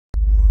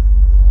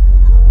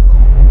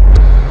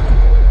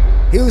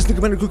Hey, listen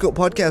to Cookout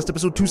Podcast,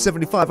 episode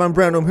 275. I'm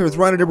Brando. I'm here with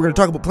Ryan, and we're going to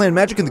talk about playing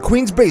Magic in the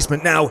Queen's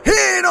basement. Now,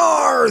 hit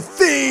our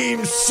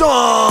theme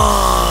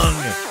song!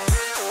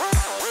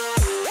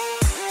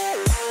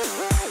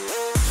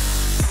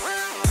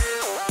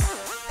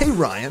 Hey,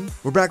 Ryan.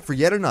 We're back for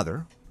yet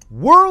another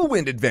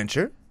whirlwind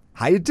adventure.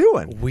 How you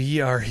doing? We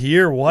are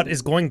here. What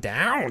is going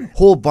down?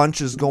 Whole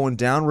bunch is going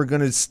down. We're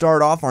going to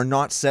start off our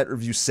not set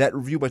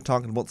review by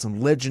talking about some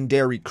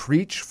legendary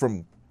creature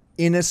from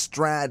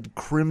Innistrad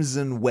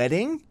Crimson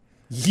Wedding.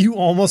 You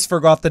almost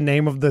forgot the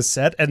name of the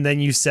set, and then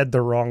you said the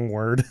wrong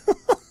word.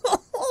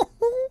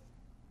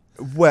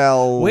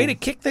 Well... Way to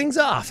kick things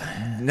off.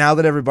 Now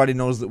that everybody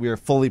knows that we are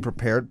fully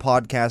prepared,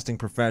 podcasting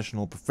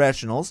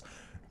professionals,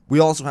 we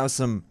also have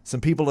some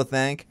people to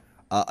thank,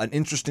 an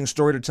interesting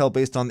story to tell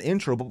based on the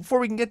intro. But before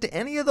we can get to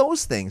any of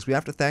those things, we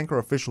have to thank our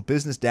official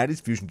business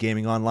daddies,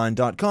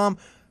 FusionGamingOnline.com.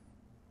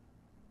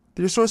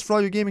 They're your source for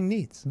all your gaming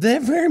needs. They're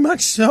very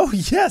much so.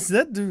 Yes,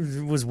 that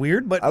was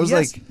weird, but I was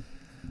yes. like...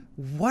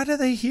 What are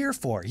they here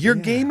for? Your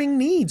gaming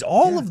needs,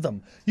 all of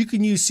them. You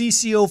can use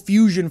CCO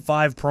Fusion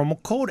 5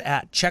 promo code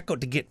at checkout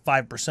to get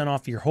 5%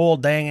 off your whole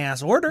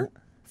dang-ass order.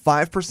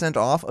 5%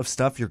 off of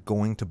stuff you're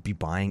going to be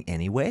buying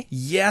anyway?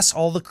 Yes,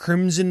 all the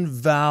Crimson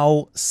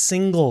Vow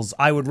singles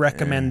I would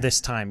recommend this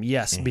time.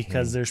 Yes,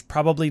 because there's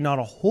probably not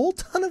a whole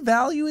ton of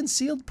value in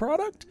sealed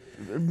product.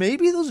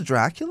 Maybe those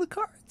Dracula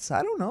cards?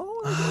 I don't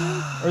know.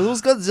 Are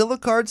those Godzilla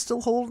cards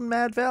still holding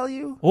mad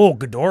value? Oh,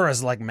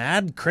 Ghidorah's like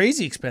mad,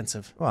 crazy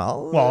expensive.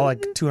 Well,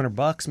 like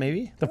 $200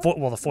 maybe. The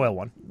foil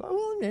one.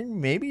 Well,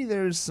 maybe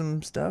there's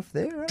some stuff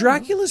there.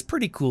 Dracula's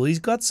pretty cool. He's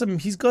got some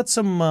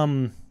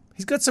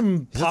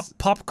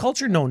pop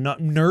culture, not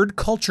nerd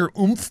culture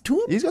oomph to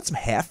him. He's got some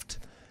heft.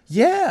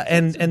 Yeah,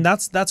 and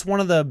that's one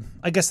of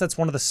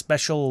the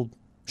special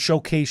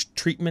showcase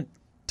treatment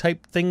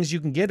type things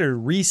you can get, or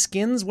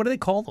reskins. What do they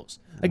call those?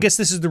 I guess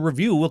this is the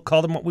review. We'll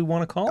call them what we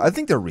want to call them. I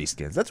think they're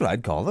reskins. That's what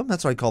I'd call them.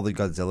 That's what I call the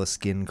Godzilla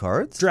skin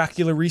cards.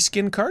 Dracula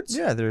reskin cards?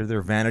 Yeah,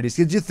 they're vanity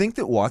skins. Do you think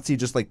that WotC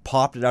just like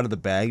popped it out of the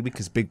bag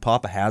because Big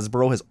Papa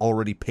Hasbro has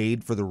already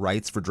paid for the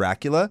rights for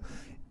Dracula?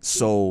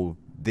 So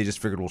they just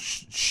figured, well,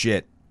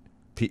 shit.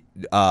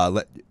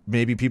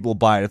 Maybe people will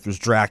buy it if there's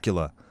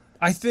Dracula.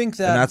 I think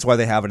that... And that's why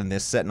they have it in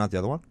this set, not the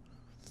other one?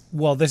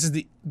 Well, this is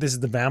the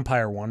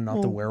vampire one,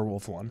 not the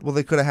werewolf one. Well,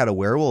 they could have had a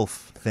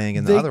werewolf thing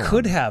in the other one.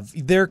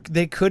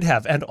 They could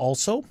have. And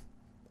also...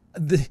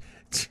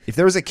 If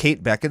there was a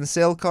Kate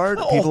Beckinsale card,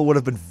 people would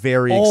have been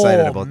very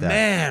excited about that. Oh,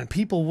 man,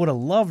 people would have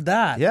loved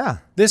that. Yeah.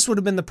 This would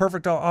have been the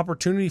perfect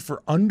opportunity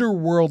for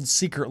Underworld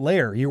Secret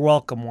Lair. You're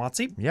welcome,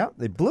 WotC. Yeah,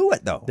 they blew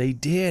it, though. They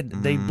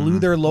did. They blew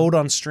their load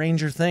on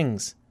Stranger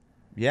Things.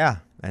 Yeah.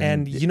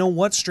 And you know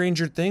what?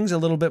 Stranger Things, a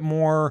little bit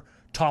more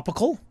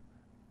topical.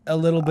 A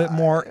little bit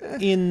more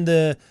in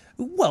the...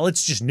 Well,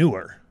 it's just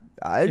newer.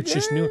 It's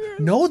just new.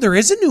 No, there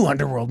is a new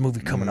Underworld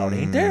movie coming out,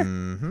 ain't there?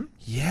 Mm-hmm.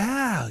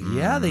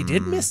 Yeah, they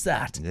did miss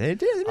that. They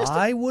did.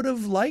 I would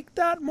have liked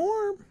that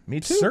more.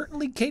 Me too.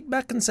 Certainly Kate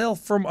Beckinsale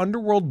from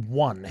Underworld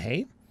 1,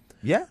 hey?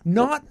 Yeah.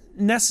 Not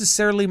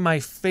necessarily my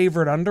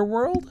favorite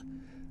Underworld.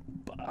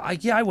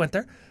 I went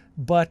there.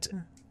 But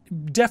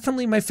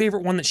definitely my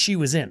favorite one that she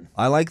was in.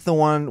 I like the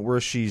one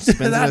where she spins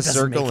in a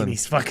circle. That doesn't make any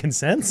fucking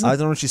sense. I don't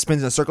know when she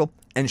spins in a circle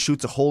and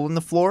shoots a hole in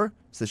the floor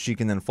so that she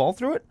can then fall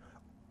through it.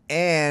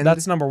 And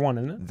that's number one,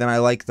 isn't it? Then I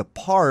like the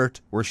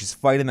part where she's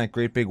fighting that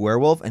great big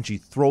werewolf and she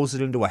throws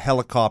it into a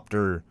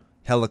helicopter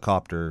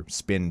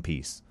spin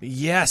piece.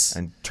 Yes.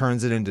 And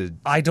turns it into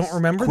I don't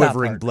remember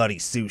quivering that part. bloody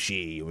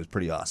sushi. It was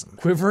pretty awesome.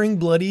 Quivering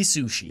bloody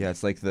sushi. Yeah,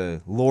 it's like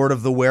the Lord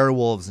of the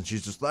Werewolves, and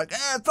she's just like,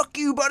 fuck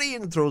you, buddy,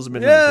 and throws him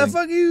into the thing.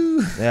 Fuck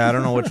you. Yeah, I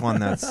don't know which one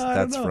that's from.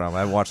 I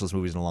haven't watched those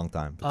movies in a long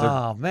time.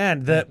 Oh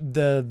man,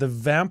 the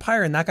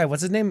vampire and that guy,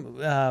 what's his name?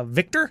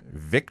 Victor?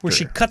 Victor. Where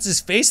she cuts his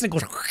face and it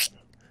goes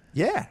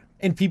Yeah.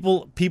 And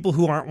people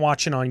who aren't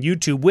watching on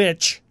YouTube,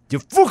 which you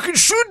fucking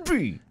should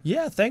be.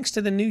 Yeah, thanks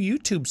to the new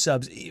YouTube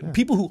subs. Yeah.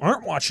 People who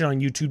aren't watching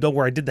on YouTube, though,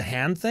 where I did the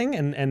hand thing,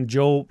 and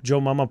Joe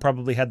Mama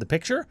probably had the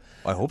picture.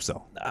 I hope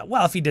so.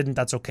 Well, if he didn't,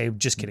 that's okay.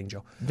 Just kidding,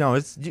 Joe. No,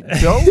 it's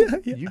Joe.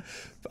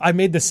 I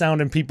made the sound,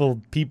 and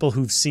people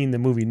who've seen the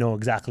movie know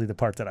exactly the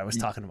part that I was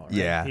talking about.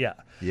 Right?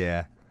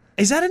 Yeah.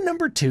 Is that in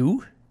number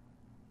 2?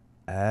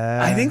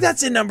 I think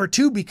that's in number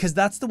 2 because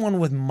that's the one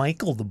with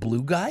Michael, the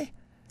blue guy.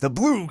 The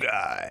blue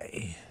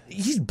guy.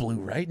 He's blue,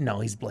 right?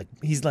 No, he's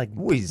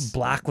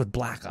black with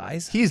black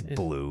eyes. He's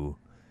blue.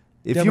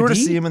 If you were to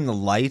see him in the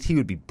light, he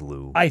would be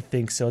blue. I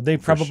think so. They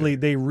probably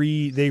they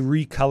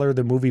recolor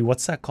the movie.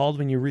 What's that called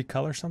when you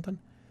recolor something?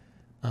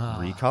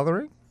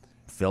 Recoloring?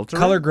 Filtering?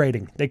 Color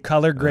grading. They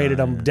color graded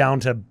them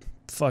down to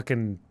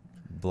fucking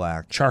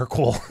black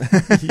charcoal.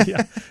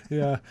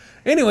 yeah.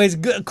 Anyways,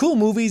 cool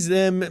movies.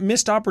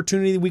 Missed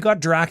opportunity. We got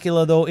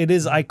Dracula though. It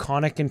is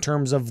iconic in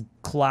terms of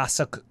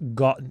classic,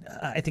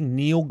 I think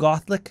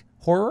neo-Gothic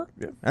horror.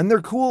 Yeah. And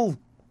they're cool,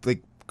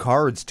 like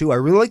cards too. I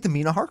really like the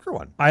Mina Harker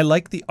one. I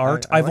like the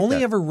art. I've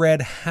only ever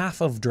read half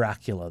of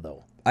Dracula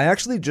though. I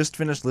actually just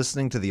finished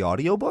listening to the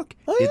audiobook.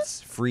 Oh, yeah?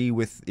 It's free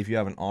if you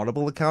have an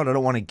Audible account. I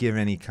don't want to give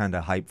any kind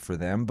of hype for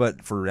them,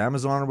 but for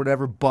Amazon or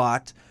whatever,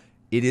 but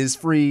it is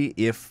free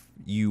if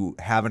you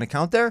have an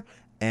account there,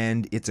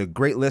 and it's a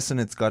great listen.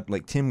 It's got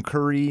like Tim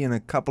Curry and a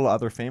couple of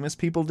other famous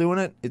people doing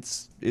it.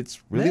 It's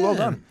really well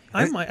done.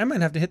 I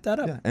might have to hit that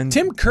up. Yeah, and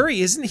Tim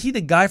Curry, isn't he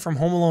the guy from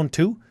Home Alone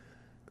 2?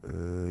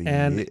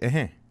 And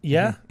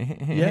yeah,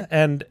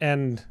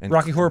 and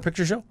Rocky Horror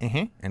Picture Show?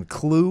 And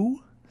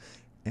Clue,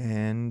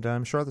 and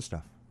I'm sure other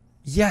stuff.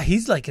 Yeah,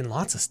 he's like in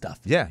lots of stuff.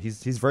 Yeah,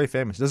 he's very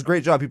famous. He does a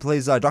great job. He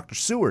plays Dr.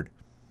 Seward.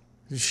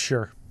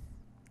 Sure.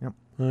 Yep.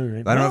 All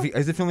right. I don't know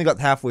if he only got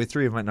halfway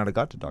through, he might not have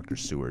got to Dr.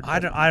 Seward. I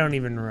don't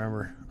even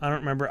remember. I don't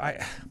remember.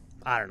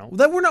 I don't know.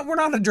 That we're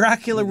not a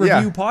Dracula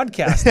review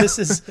podcast. This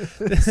is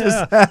we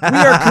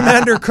are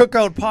Commander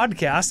Cookout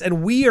Podcast,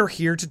 and we are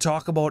here to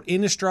talk about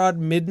Innistrad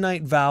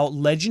Midnight Vow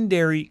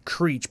Legendary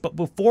Creature. But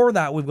before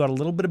that, we've got a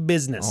little bit of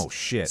business. Oh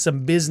shit!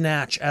 Some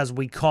biznatch, as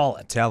we call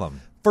it. Tell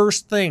him.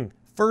 First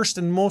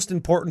and most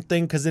important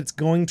thing, because it's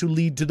going to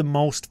lead to the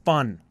most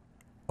fun.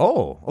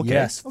 Oh, okay.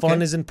 Yes, okay.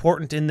 fun is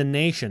important in the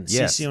nation.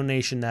 Yes. CCO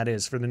Nation, that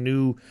is, for the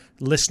new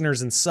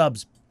listeners and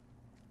subs.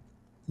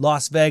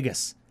 Las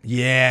Vegas.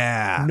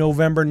 Yeah.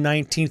 November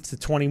 19th to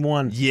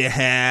 21.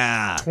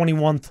 Yeah.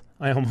 21th,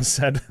 I almost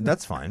said.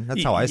 That's fine.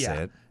 That's how I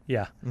say it.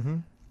 Yeah. Mm-hmm.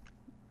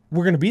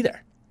 We're going to be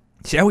there.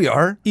 Yeah, we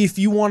are. If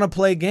you want to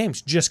play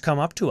games, just come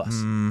up to us.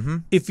 Mm-hmm.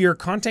 If you're a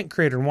content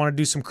creator and want to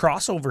do some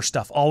crossover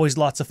stuff, always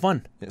lots of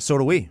fun. So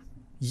do we.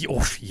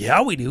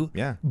 Yeah, we do.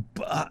 Yeah.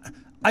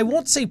 I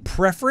won't say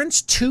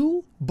preference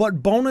to,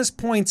 but bonus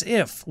points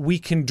if we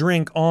can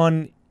drink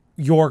on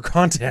your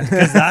content,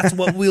 because that's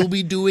what we'll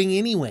be doing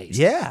anyways.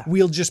 Yeah.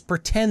 We'll just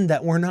pretend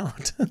that we're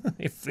not,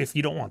 if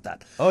you don't want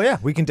that. Oh, yeah.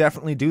 We can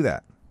definitely do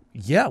that.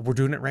 Yeah, we're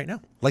doing it right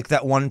now. Like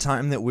that one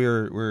time that we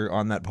were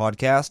on that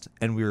podcast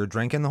and we were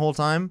drinking the whole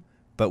time,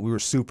 but we were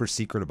super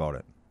secret about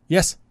it.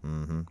 Yes.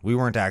 Mm-hmm. We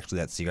weren't actually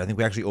that secret. I think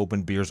we actually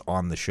opened beers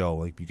on the show.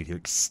 Like you could hear.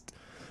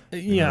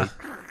 Yeah.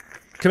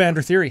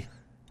 Commander Theory.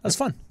 That was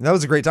fun. That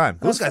was a great time.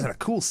 Those guys had a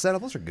cool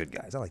setup. Those are good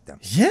guys. I like them.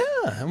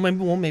 Yeah.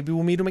 Maybe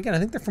we'll meet them again. I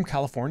think they're from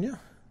California.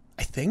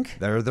 I think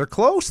they're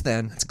close.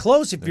 Then it's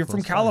close. If you're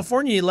from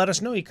California, you let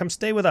us know. You come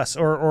stay with us,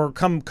 or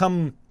come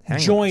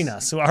join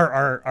us. So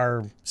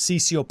our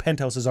CCO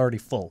penthouse is already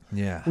full.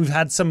 Yeah, we've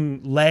had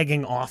some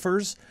lagging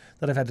offers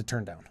that I've had to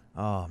turn down.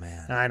 Oh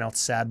man, I know it's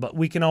sad, but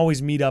we can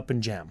always meet up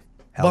and jam.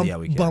 Hell yeah,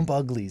 we can. Bump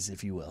uglies,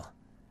 if you will.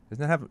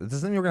 Doesn't that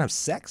mean we're gonna have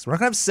sex? We're not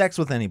gonna have sex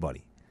with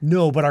anybody.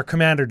 No, but our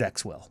commander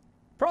decks will.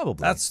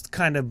 Probably. That's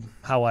kind of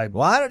how I...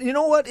 Well, you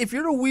know what? If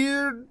you're a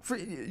weird...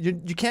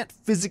 You can't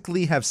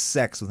physically have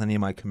sex with any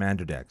of my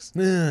commander decks.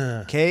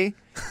 Okay?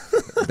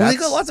 They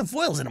got lots of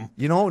foils in them.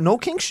 You know, no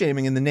kink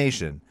shaming in the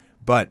nation,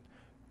 but...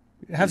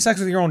 Have sex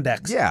with your own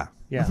decks. Yeah.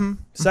 Yeah. Mm-hmm.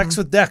 Sex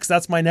with decks.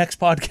 That's my next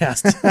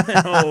podcast.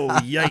 Oh,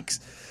 yikes.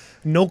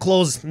 No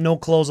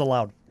clothes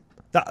allowed.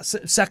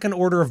 Second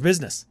order of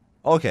business.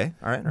 Okay.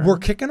 All right. We're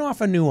kicking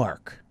off a new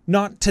arc.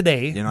 Not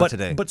today,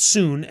 today. But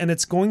soon. And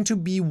it's going to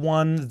be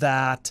one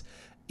that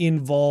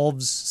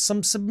involves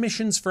some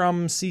submissions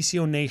from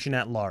CCO Nation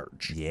at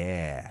large.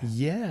 Yeah.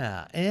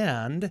 Yeah.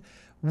 And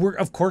we're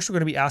going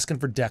to be asking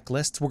for deck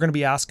lists. We're going to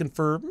be asking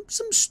for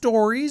some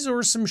stories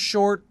or some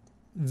short,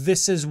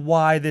 this is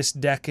why this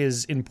deck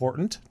is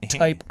important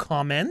type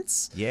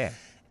comments. Yeah.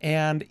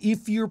 And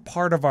if you're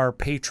part of our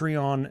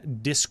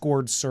Patreon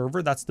Discord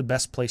server, that's the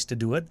best place to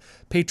do it.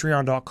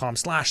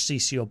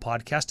 Patreon.com/CCO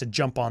Podcast to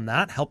jump on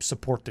that, help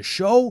support the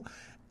show,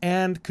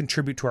 and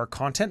contribute to our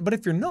content. But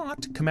if you're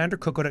not,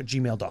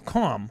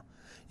 commandercookout@gmail.com.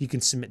 You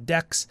can submit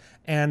decks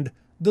and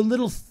the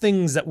little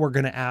things that we're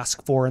going to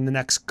ask for in the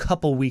next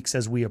couple weeks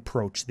as we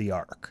approach the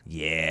arc.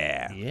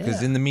 Yeah.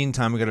 Because in the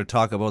meantime, we got to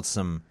talk about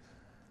some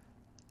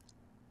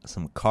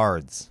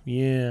cards.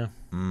 Yeah.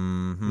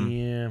 Mm-hmm.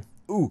 Yeah.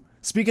 Ooh,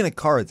 speaking of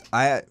cards,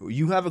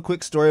 you have a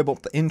quick story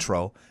about the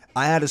intro.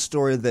 I had a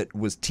story that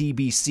was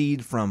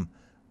TBC'd from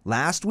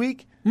last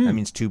week. That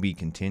means to be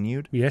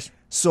continued. Yes.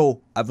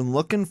 So I've been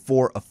looking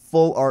for a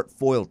full art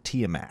foil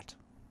Tiamat.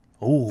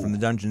 Oh. From the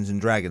Dungeons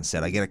and Dragons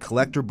set. I get a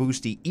collector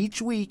boosty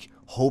each week,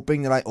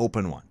 hoping that I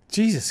open one.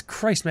 Jesus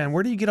Christ, man.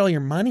 Where do you get all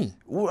your money?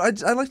 Well,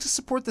 I like to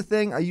support the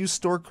thing. I use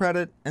store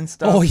credit and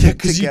stuff. Oh, yeah,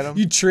 because get them.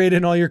 You trade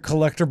in all your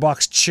collector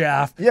box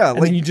chaff. Yeah.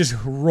 And then you just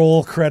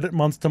roll credit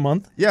month to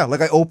month. Yeah,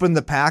 like I open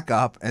the pack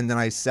up and then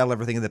I sell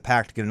everything in the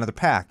pack to get another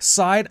pack.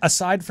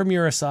 Aside from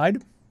your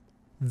aside,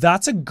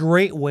 that's a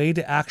great way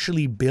to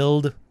actually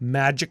build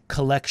Magic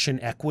collection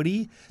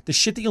equity. The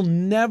shit that you'll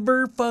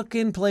never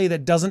fucking play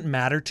that doesn't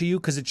matter to you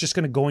because it's just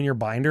going to go in your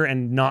binder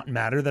and not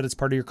matter that it's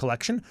part of your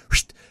collection.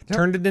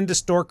 Turned it into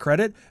store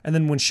credit, and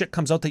then when shit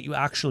comes out that you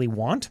actually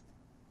want,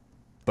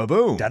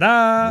 ba-boom.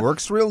 Ta-da!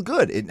 Works real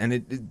good.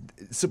 It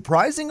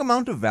surprising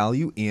amount of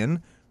value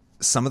in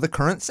some of the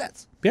current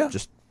sets. Yeah.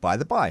 Just by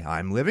the by,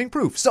 I'm living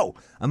proof. So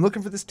I'm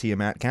looking for this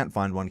Tiamat. Can't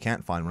find one.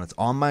 It's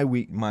on my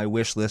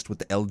wish list with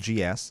the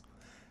LGS.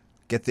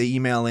 Get the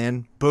email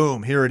in.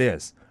 Boom. Here it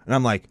is. And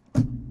I'm like,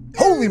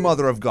 Holy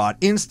mother of God.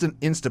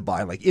 Insta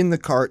buy. Like in the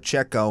cart,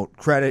 checkout,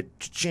 credit,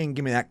 ching,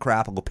 give me that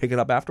crap. I'll go pick it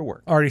up after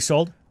work. Already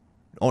sold?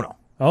 Oh, no.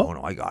 Oh? Oh,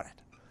 no, I got it.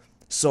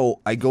 So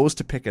I goes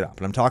to pick it up,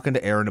 and I'm talking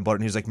to Aaron about it,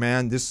 and he's like,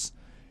 man, this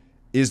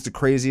is the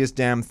craziest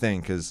damn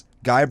thing, because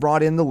guy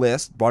brought in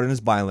his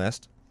buy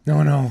list.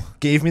 No.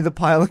 Gave me the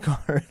pile of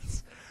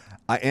cards.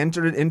 I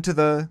entered it into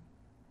the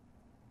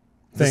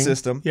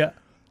system. Yeah.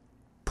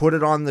 Put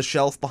it on the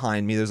shelf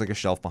behind me. There's like a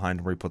shelf behind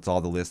him where he puts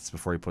all the lists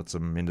before he puts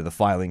them into the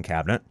filing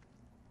cabinet.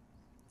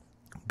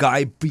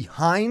 Guy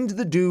behind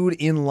the dude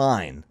in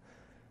line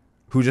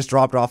who just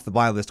dropped off the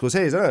buy list goes,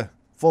 hey, is that a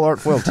full art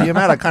foil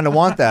Tiamat? I kind of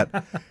want that.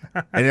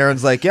 And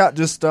Aaron's like, yeah,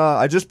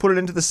 I just put it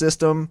into the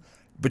system,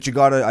 but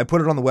I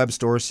put it on the web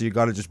store, so you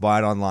gotta just buy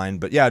it online.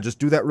 But yeah, just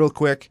do that real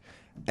quick,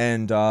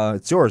 and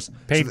it's yours.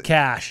 Paid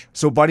cash.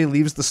 So Buddy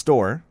leaves the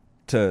store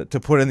to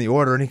put in the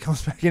order, and he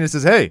comes back in and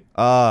says, hey,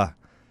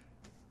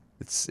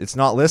 it's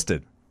not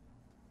listed.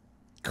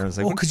 And I was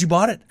like, because you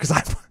bought it.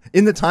 Because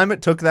in the time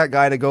it took that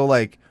guy to go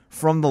like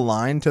from the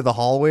line to the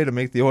hallway to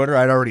make the order,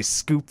 I'd already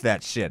scooped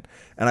that shit.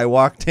 And I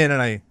walked in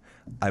and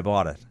I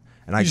bought it.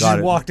 And I got it. You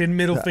just walked in,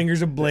 middle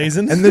fingers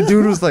ablazing. And the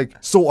dude was like,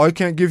 so I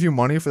can't give you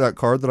money for that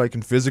card that I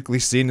can physically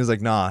see? And he's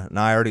like, nah,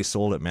 I already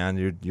sold it, man.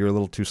 You're a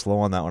little too slow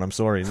on that one. I'm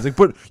sorry. And he's like,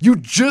 but you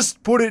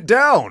just put it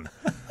down.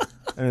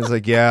 And he's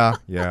like, yeah.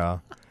 And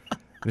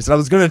he said, I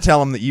was going to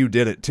tell him that you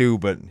did it too,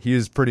 but he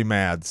was pretty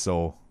mad,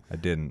 so I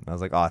didn't. I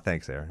was like,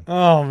 thanks, Aaron.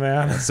 Oh,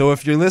 man. So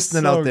if you're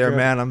listening out there, good.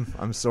 man,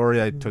 I'm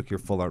sorry I took your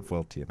full art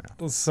foil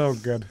Tiamat. So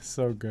good.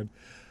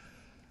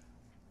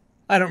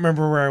 I don't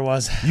remember where I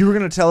was. You were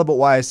going to tell about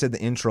why I said the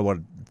intro. We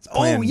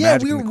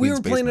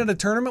were playing at a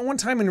tournament one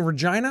time in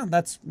Regina.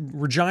 That's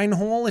Regina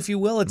Hole, if you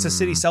will. It's a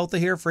city south of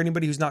here for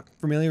anybody who's not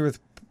familiar with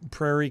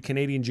prairie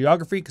Canadian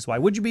geography, because why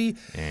would you be?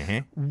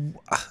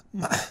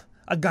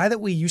 A guy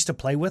that we used to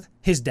play with,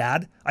 his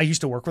dad, I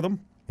used to work with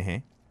him.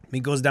 He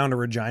goes down to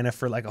Regina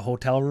for like a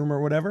hotel room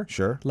or whatever.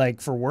 Sure.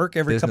 Like for work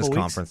every couple of weeks.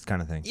 Business conference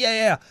kind of thing.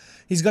 Yeah.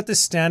 He's got this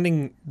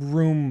standing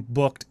room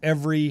booked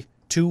every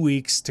 2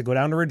 weeks to go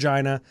down to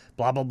Regina,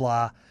 blah, blah,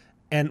 blah.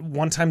 And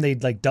one time they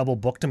like double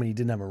booked him and he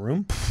didn't have a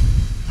room.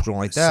 Don't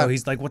like that. So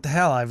he's like, what the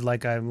hell?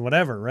 I'm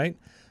whatever, right?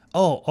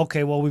 Oh,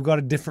 okay, well, we've got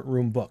a different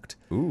room booked.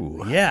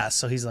 Ooh. Yeah,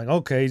 so he's like,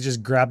 okay, he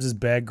just grabs his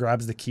bag,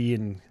 grabs the key,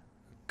 and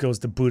goes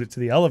to boot it to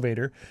the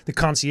elevator. The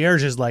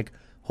concierge is like,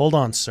 hold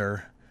on,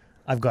 sir.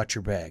 I've got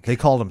your bag. They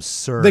called him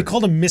sir. They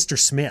called him Mr.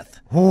 Smith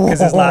because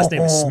his last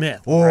name is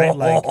Smith, right?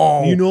 Like,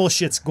 you know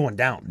shit's going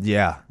down.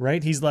 Yeah.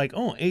 Right? He's like,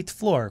 8th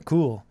floor,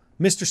 cool.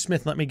 Mr.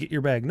 Smith, let me get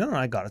your bag. No,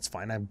 I got it. It's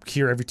fine. I'm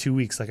here every 2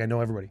 weeks. Like, I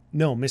know everybody.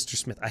 No, Mr.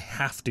 Smith, I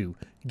have to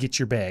get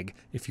your bag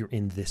if you're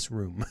in this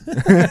room.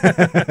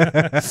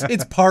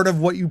 It's part of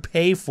what you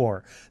pay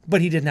for.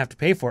 But he didn't have to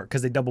pay for it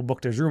because they double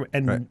booked his room.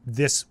 And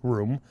this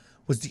room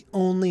was the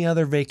only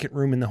other vacant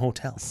room in the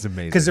hotel. This is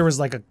amazing. Because there was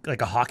like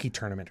a hockey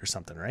tournament or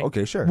something, right?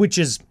 Okay, sure. Which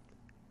is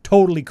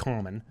totally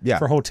common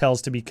for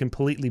hotels to be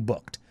completely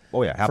booked.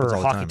 Oh, yeah. Happens for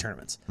all the hockey time.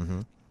 Tournaments.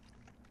 Mm-hmm.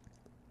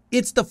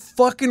 It's the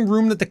fucking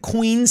room that the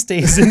Queen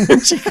stays in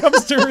when she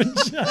comes to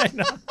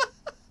Regina.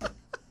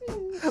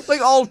 Like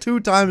all 2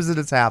 times that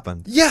it's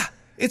happened. Yeah.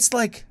 It's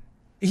like,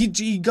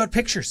 he got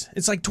pictures.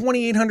 It's like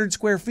 2,800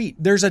 square feet.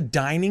 There's a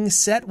dining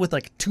set with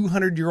like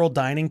 200-year-old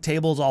dining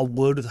tables, all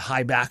wood with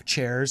high back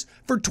chairs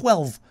for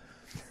 $12.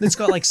 It's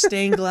got like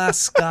stained glass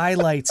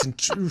skylights and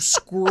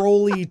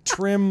scrolly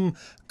trim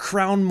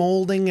crown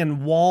molding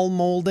and wall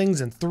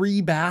moldings and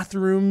 3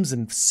 bathrooms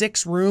and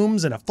 6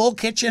 rooms and a full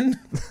kitchen.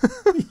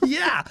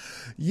 Yeah.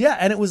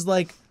 And it was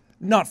like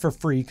not for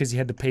free because he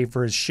had to pay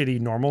for his shitty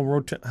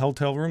normal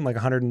hotel room, like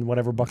 100 and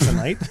whatever bucks a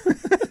night.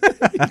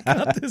 He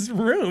got this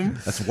room.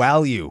 That's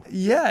value.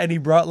 Yeah, and he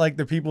brought like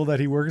the people that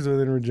he works with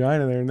in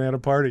Regina there, and they had a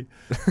party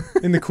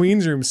in the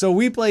Queen's room. So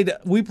we played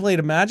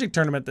a Magic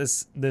tournament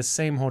this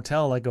same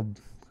hotel like a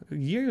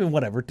year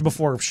whatever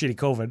before shitty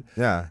COVID.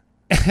 Yeah.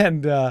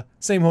 And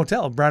same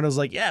hotel. Brando's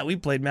like, yeah, we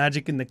played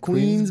Magic in the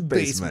Queen's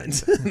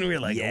basement. And we were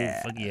like, oh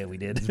fuck yeah, we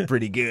did. It's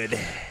pretty good.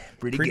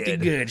 Pretty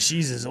good.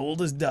 She's as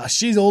old as dust.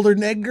 She's older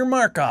than Edgar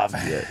Markov.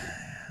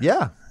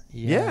 Yeah.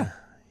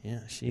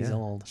 Yeah, she's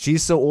old.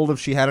 She's so old, if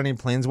she had any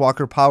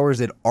planeswalker powers,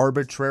 it'd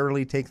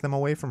arbitrarily take them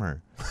away from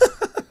her.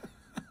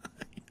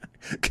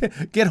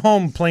 Get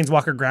home,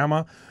 planeswalker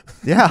grandma.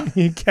 Yeah.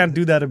 You can't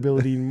do that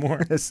ability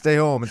anymore. Stay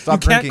home and stop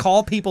You drinking. can't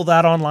call people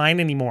that online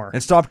anymore.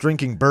 And stop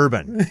drinking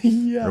bourbon.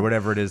 Yeah. Or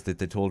whatever it is that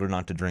they told her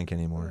not to drink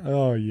anymore.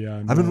 Oh,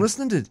 yeah. I've been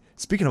listening to,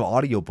 speaking of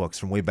audiobooks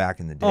from way back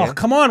in the day. Oh,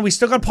 come on. We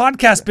still got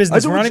podcast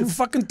business. We're not even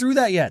fucking through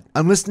that yet.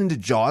 I'm listening to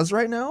Jaws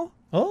right now.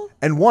 Oh?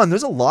 And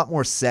there's a lot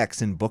more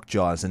sex in book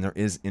Jaws than there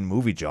is in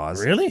movie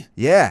Jaws. Really?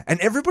 Yeah. And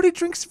everybody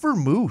drinks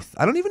vermouth.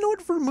 I don't even know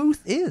what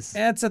vermouth is.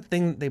 It's a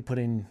thing that they put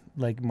in,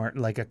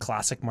 like a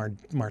classic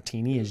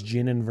martini is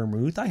gin and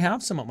vermouth. I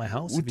have some at my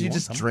house. Would you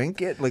just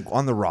drink it like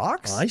on the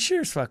rocks? I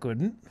sure as fuck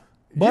wouldn't.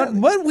 But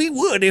we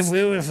would if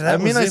that was I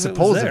mean, I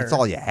suppose if if it's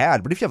all you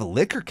had. But if you have a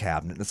liquor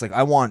cabinet, it's like,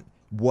 I want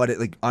what it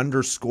like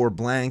underscore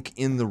blank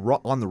in the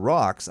on the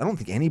rocks. I don't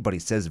think anybody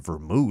says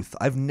vermouth.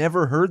 I've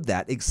never heard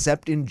that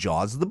except in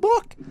Jaws the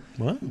book.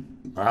 Well,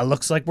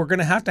 looks like we're going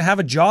to have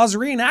a Jaws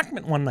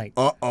reenactment one night.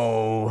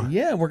 Uh-oh.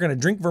 Yeah, we're going to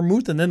drink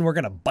vermouth and then we're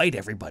going to bite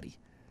everybody.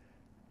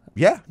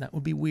 Yeah. That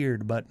would be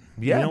weird, but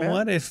yeah, you know man.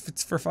 What? If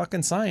it's for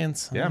fucking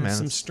science, yeah, man.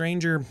 Some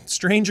stranger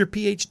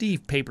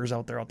PhD papers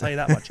out there, I'll tell you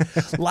that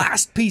much.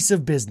 Last piece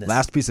of business.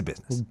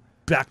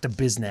 Back to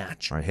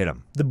Biznatch. All right, hit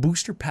him. The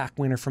booster pack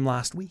winner from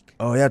last week.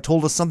 Oh, yeah,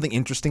 told us something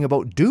interesting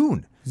about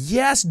Dune.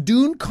 Yes,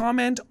 Dune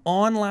comment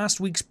on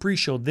last week's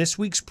pre-show. This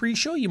week's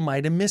pre-show, you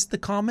might have missed the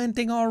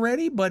commenting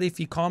already, but if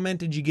you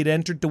commented, you get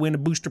entered to win a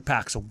booster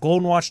pack. So go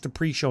and watch the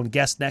pre-show and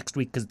guess next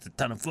week because it's a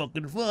ton of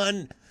fucking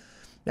fun.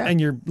 Yeah.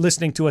 And you're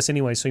listening to us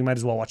anyway, so you might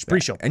as well watch the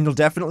pre-show. And you'll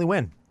definitely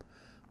win.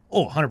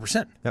 Oh,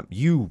 100%. Yep,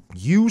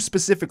 you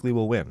specifically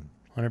will win.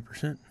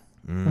 100%.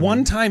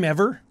 One time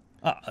ever,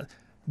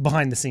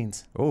 behind the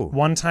scenes. Oh.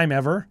 One time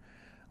ever,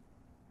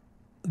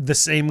 the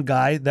same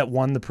guy that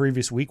won the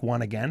previous week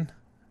won again.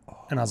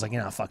 And I was like,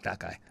 fuck that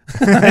guy.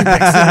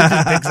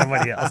 I pick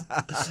somebody else.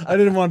 I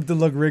didn't want it to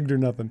look rigged or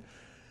nothing.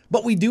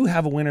 But we do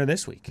have a winner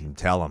this week.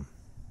 Tell him.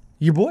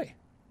 Your boy.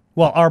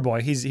 Well, our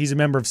boy. He's a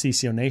member of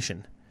CCO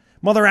Nation.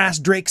 Mother ass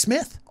Drake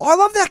Smith. Oh, I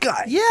love that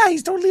guy. Yeah,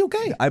 he's totally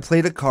okay. I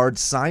played a card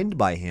signed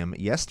by him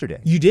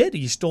yesterday. You did?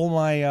 You stole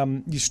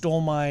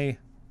my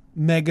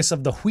Magus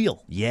of the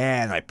Wheel.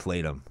 Yeah, and I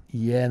played him.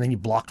 Yeah, and then you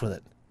blocked with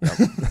it.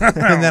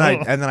 and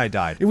then I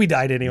died. We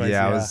died anyways.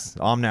 Yeah, it was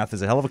Omnath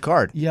is a hell of a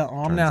card. Yeah,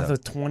 Omnath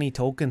with 20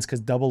 tokens because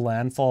double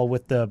landfall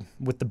with the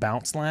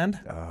bounce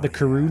land, the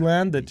Karoo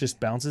land that just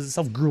bounces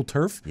itself. Gruul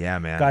Turf. Yeah,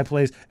 man. Guy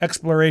plays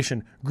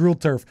Exploration, Gruul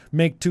Turf,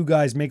 make two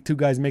guys. Yeah,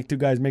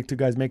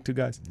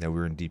 we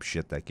were in deep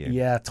shit that game.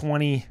 Yeah,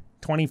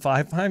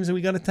 25 times that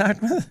we got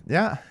attacked with.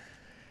 Yeah.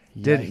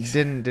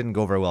 Didn't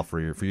go very well for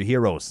your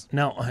heroes.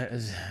 No, it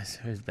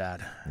was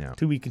bad. Yeah.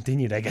 To be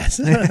continued, I guess.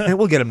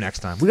 We'll get him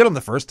next time. We got him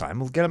the first time.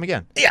 We'll get him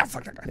again. Yeah,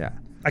 fuck that guy. Yeah.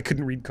 I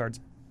couldn't read cards.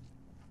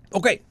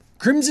 Okay,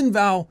 Crimson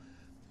Vow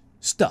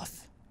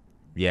stuff.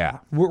 Yeah.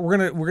 We're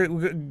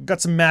gonna got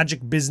some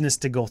magic business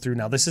to go through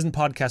now. This isn't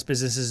podcast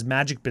business. This is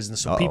magic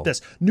business. So peep this.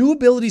 New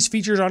abilities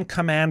featured on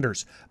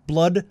commanders.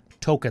 Blood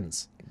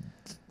tokens.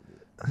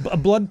 A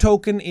blood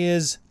token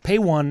is pay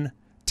 1,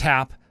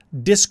 tap,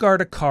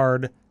 discard a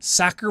card,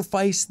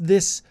 sacrifice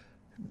this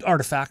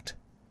artifact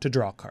to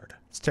draw a card.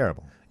 It's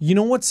terrible. You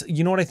know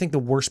what I think the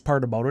worst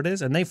part about it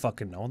is, and they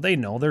fucking know. They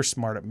know they're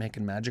smart at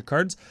making magic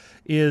cards,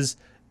 is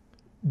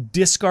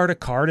discard a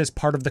card as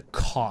part of the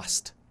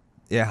cost.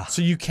 Yeah.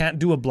 So you can't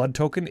do a blood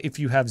token if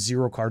you have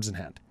 0 cards in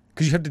hand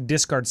because you have to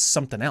discard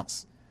something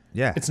else.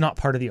 Yeah. It's not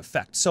part of the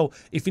effect. So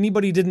if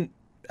anybody didn't,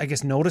 I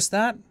guess, notice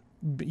that,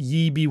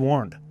 ye be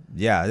warned.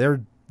 Yeah,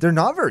 they're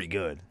not very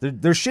good.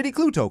 They're shitty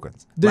clue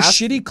tokens. They're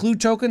shitty clue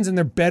tokens and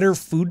they're better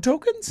food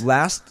tokens?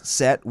 Last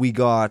set, we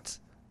got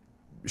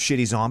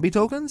shitty zombie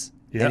tokens.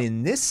 Yep. And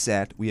in this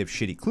set, we have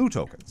shitty clue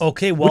tokens.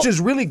 Okay, well... Which is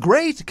really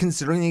great,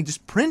 considering they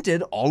just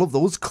printed all of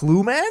those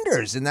clue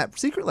manders in that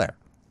secret lair.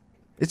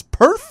 It's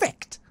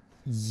perfect.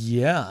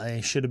 Yeah,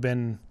 they should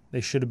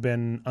have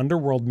been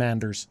underworld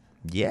manders.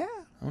 Yeah.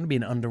 I want to be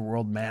an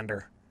underworld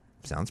mander.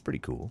 Sounds pretty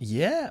cool.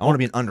 Yeah. I want to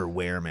be an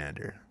underwear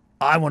mander.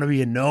 I want to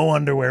be a no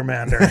underwear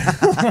mander.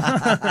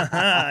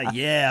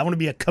 Yeah, I want to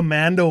be a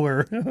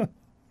commandoer.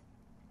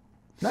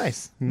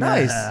 Nice.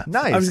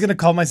 I was going to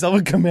call myself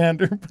a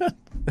commander, but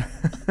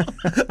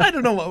I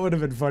don't know what would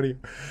have been funny.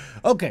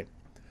 Okay.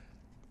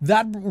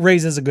 That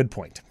raises a good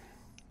point.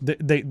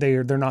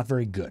 They're not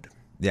very good.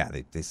 Yeah,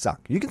 they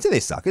suck. You can say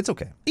they suck. It's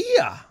okay.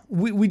 Yeah.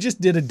 We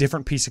just did a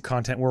different piece of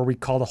content where we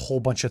called a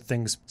whole bunch of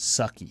things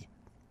sucky.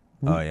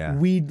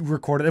 We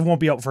recorded. It won't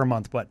be out for a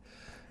month, but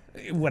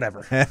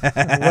whatever.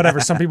 Whatever.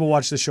 Some people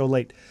watch the show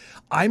late.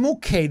 I'm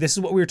okay. This is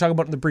what we were talking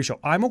about in the pre-show.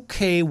 I'm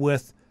okay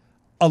with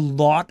a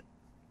lot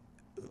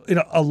in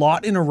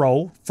a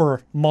row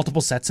for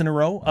multiple sets in a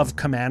row of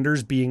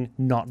commanders being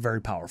not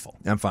very powerful.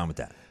 I'm fine with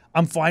that.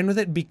 I'm fine with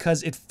it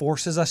because it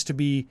forces us to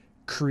be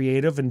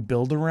creative and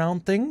build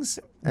around things.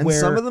 And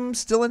some of them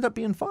still end up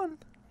being fun.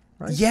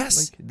 Right?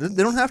 Yes. Like,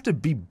 they don't have to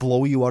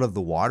blow you out of the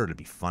water to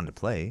be fun to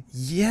play.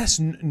 Yes.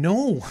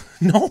 No.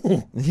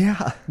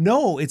 Yeah.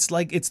 No, it's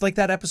like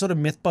that episode of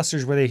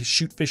Mythbusters where they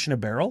shoot fish in a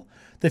barrel.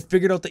 They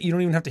figured out that you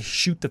don't even have to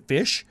shoot the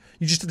fish.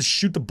 You just have to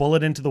shoot the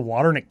bullet into the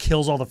water and it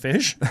kills all the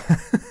fish.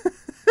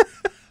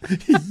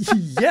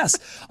 Yes.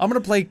 I'm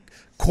going to play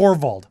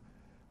Corvald,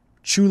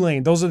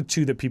 Chulane. Those are the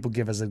two that people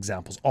give as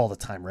examples all the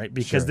time, right?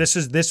 Because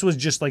this was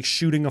just like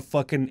shooting a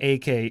fucking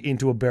AK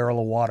into a barrel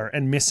of water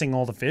and missing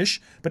all the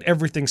fish, but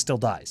everything still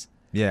dies.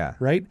 Yeah.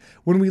 Right?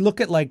 When we look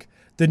at like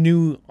the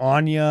new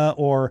Anya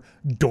or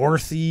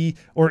Dorothy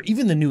or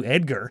even the new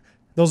Edgar,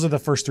 those are the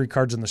first 3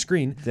 cards on the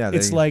screen. Yeah,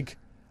 it's like,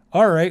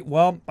 all right,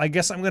 well, I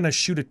guess I'm going to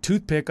shoot a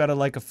toothpick out of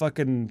like a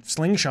fucking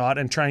slingshot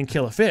and try and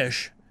kill a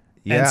fish.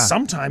 Yeah. And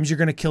sometimes you're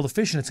going to kill the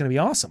fish and it's going to be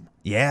awesome.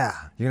 Yeah.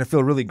 You're going to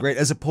feel really great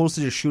as opposed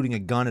to just shooting a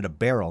gun at a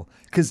barrel.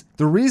 Because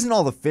the reason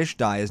all the fish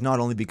die is not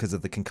only because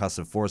of the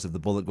concussive force of the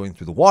bullet going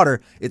through the water,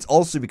 it's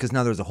also because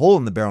now there's a hole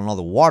in the barrel and all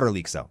the water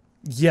leaks out.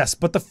 Yes,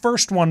 but the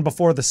first one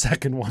before the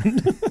second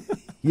one.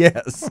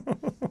 Yes.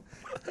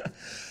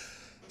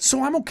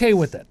 So I'm okay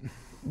with it.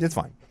 It's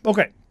fine.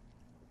 Okay.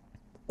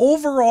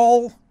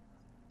 Overall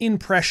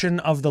impression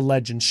of the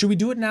legend. Should we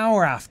do it now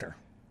or after?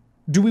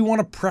 Do we want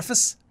to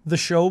preface the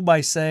show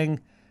by saying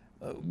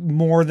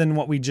more than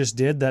what we just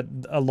did, that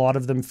a lot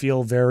of them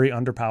feel very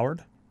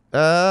underpowered?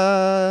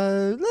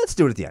 Let's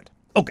do it at the end.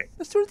 Okay.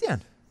 Let's do it at the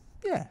end.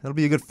 Yeah, that'll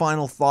be a good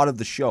final thought of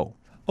the show.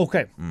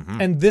 Okay.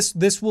 And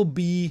this will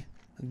be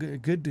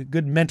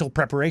good mental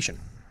preparation.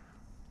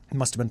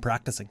 Must have been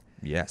practicing.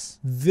 Yes.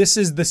 This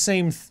is the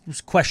same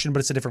question, but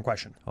it's a different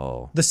question.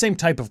 Oh. The same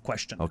type of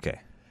question. Okay.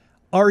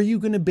 Are you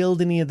going to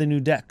build any of the new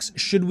decks?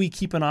 Should we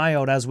keep an eye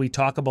out as we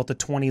talk about the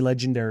 20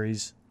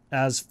 legendaries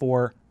as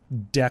for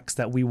decks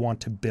that we want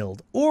to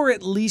build? Or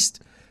at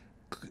least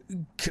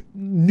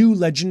new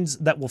legends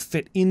that will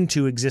fit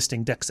into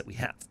existing decks that we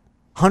have?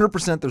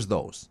 100% there's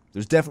those.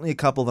 There's definitely a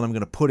couple that I'm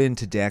going to put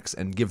into decks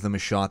and give them a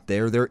shot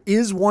there. There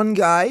is one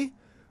guy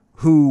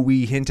who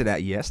we hinted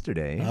at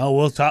yesterday. Oh,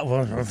 we'll talk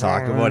about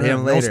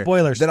him later. No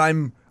spoilers. That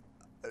I'm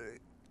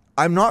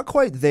not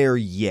quite there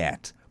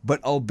yet, but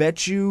I'll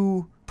bet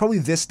you probably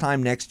this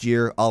time next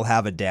year I'll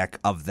have a deck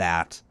of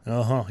that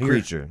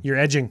creature. You're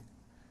edging.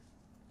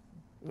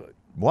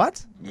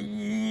 What?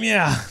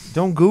 Yeah.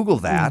 Don't Google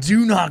that.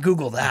 Do not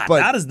Google that.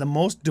 But that is the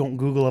most don't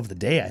Google of the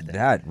day, I think.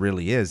 That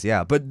really is,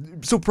 yeah. But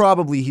so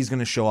probably he's going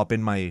to show up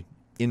in my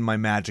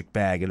magic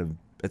bag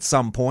at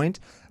some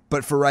point.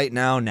 But for right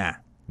now, nah.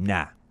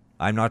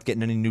 I'm not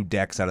getting any new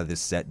decks out of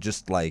this set,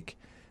 just like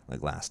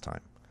last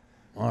time.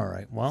 All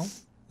right. Well,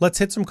 let's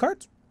hit some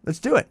cards. Let's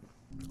do it.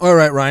 All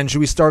right, Ryan, should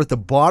we start at the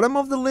bottom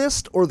of the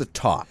list or the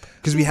top?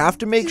 Because we have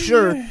to make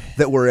sure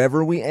that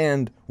wherever we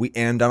end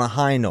on a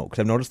high note. Because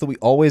I've noticed that we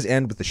always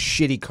end with a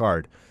shitty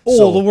card.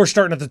 Oh, we're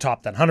starting at the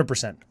top then,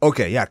 100%.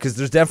 Okay, yeah, because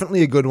there's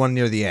definitely a good one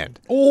near the end.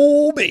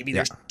 Oh, baby,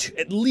 there's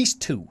at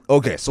least two.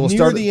 Okay, so we'll near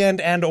start the end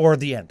and or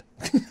the end.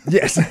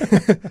 Yes.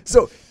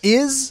 So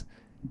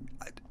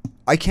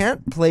I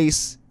can't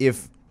place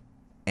if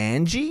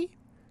Anya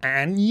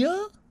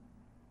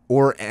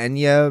or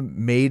Anya,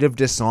 Maid of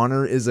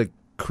Dishonor, is a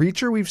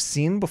creature we've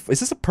seen before. Is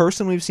this a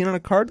person we've seen on a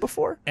card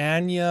before?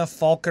 Anya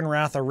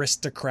Falconwrath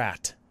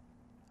Aristocrat.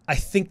 I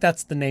think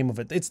that's the name of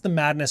it. It's the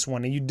Madness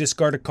one. And you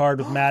discard a card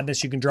with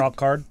Madness, you can draw a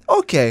card.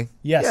 Okay.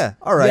 Yes. Yeah.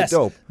 All right. Yes.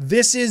 Dope.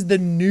 This is the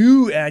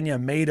new Anya,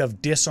 Maid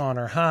of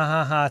Dishonor. Ha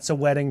ha ha. It's a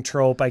wedding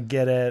trope. I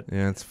get it.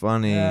 Yeah, it's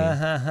funny. Ha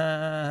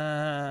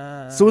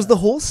ha. So is the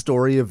whole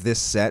story of this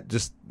set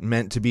just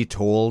meant to be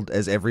told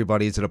as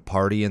everybody's at a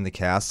party in the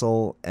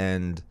castle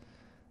and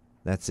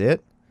that's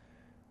it?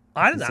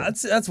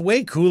 That's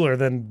way cooler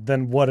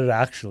than what it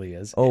actually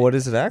is. Oh, what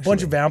is it actually? A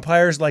bunch of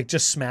vampires like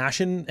just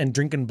smashing and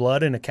drinking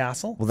blood in a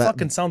castle. Well, that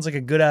fucking sounds like a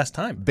good ass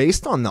time.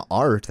 Based on the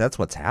art, that's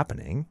what's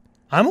happening.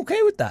 I'm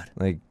okay with that.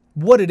 Like,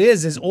 what it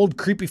is old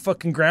creepy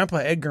fucking grandpa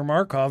Edgar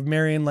Markov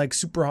marrying like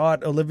super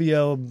hot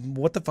Olivia.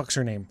 What the fuck's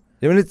her name?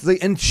 I mean, it's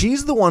like, and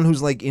she's the one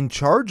who's like in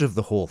charge of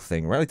the whole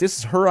thing, right? Like, this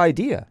is her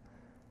idea.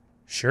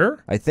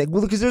 Sure. I think.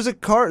 Well, because there's a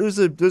card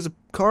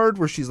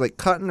where she's like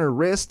cutting her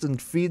wrist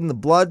and feeding the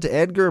blood to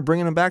Edgar,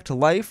 bringing him back to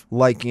life,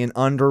 like in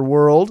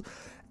Underworld,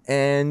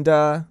 and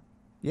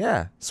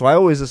yeah. So I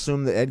always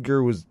assumed that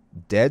Edgar was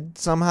dead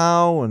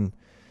somehow, and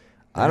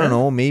I don't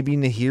know. Maybe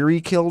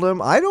Nahiri killed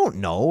him. I don't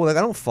know. Like,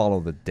 I don't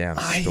follow the damn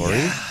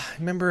story.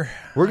 Remember,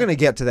 we're gonna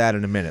get to that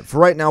in a minute. For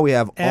right now, we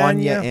have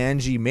Anya,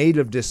 Angie, Maid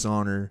of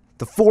Dishonor,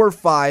 the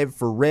 4/5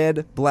 for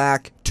red,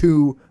 black,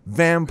 2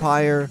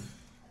 vampire.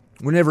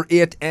 Whenever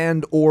it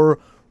and or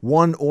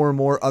one or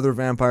more other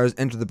vampires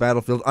enter the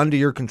battlefield under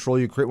your control,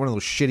 you create one of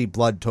those shitty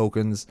blood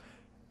tokens.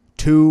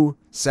 2,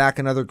 sack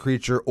another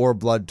creature or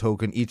blood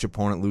token. Each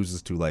opponent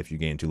loses 2 life. You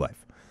gain 2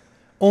 life.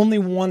 Only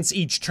once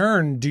each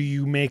turn do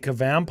you make a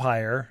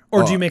vampire,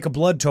 or do you make a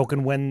blood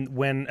token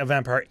when a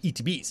vampire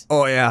ETBs?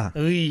 Oh, yeah.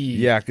 Oy.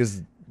 Yeah,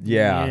 because...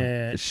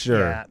 Yeah,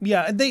 sure.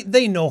 Yeah,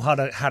 they know how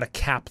to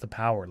cap the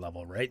power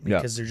level, right?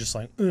 Because they're just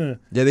like, Yeah,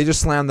 they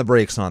just slam the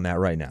brakes on that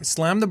right now.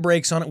 Slam the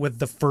brakes on it with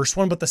the first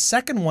one, but the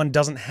second one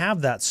doesn't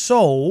have that.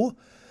 So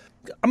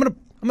I'm gonna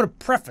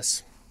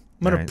preface.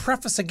 I'm gonna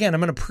preface again. I'm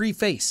gonna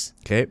preface.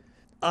 Okay.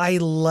 I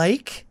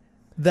like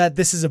that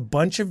this is a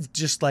bunch of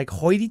just like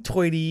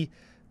hoity-toity,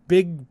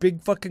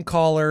 big fucking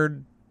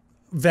collared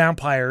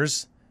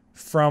vampires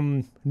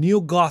from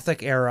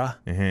Neo-Gothic era,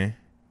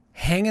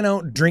 hanging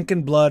out,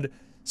 drinking blood.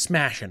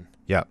 Smashing.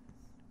 Yeah.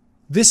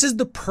 This is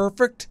the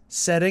perfect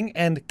setting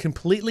and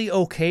completely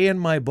okay in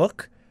my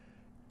book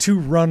to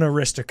run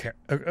aristocrats.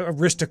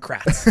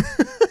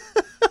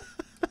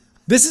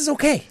 This is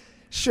okay.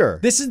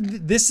 Sure. This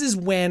is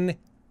when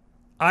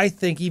I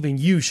think even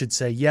you should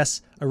say,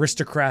 yes,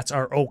 aristocrats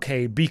are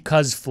okay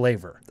because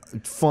flavor.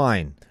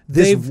 Fine.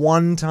 This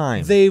one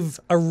time. They've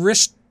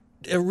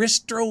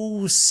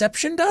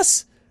aristoceptioned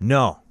us?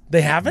 No.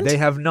 They haven't? They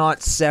have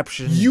not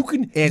ceptioned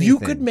anything. You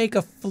could make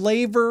a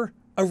flavor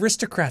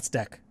aristocrats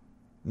deck.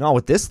 No,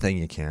 with this thing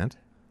you can't.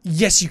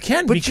 Yes, you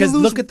can, because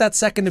look at that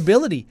second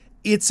ability.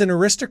 it's an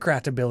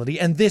aristocrat ability,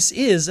 and this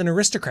is an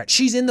aristocrat.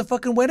 She's in the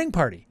fucking wedding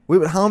party. Wait,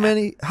 but how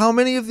many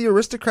of the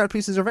aristocrat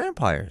pieces are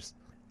vampires?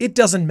 It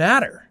doesn't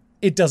matter.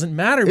 It doesn't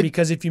matter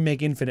because if you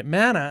make infinite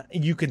mana,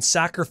 you can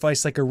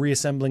sacrifice like a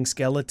reassembling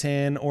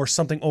skeleton or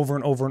something over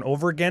and over and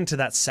over again to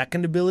that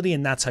second ability,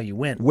 and that's how you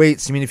win. Wait,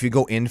 so you mean if you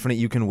go infinite,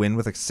 you can win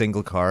with a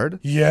single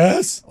card?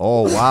 Yes.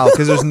 Oh, wow,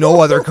 because there's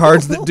no other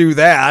cards that do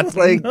that.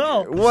 Like,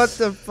 No. what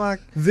the fuck?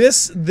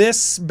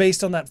 This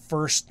based on the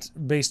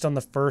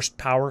first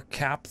power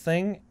cap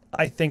thing,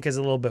 I think is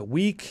a little bit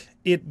weak.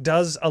 It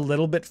does a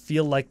little bit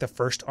feel like the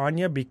first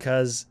Anya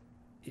because,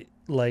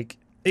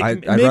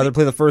 I'd rather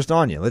play the first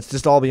Anya. Let's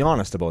just all be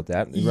honest about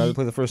that. I'd rather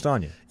play the first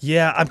Anya.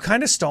 Yeah, I'm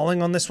kind of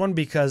stalling on this one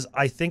because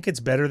I think it's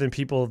better than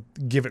people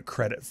give it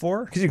credit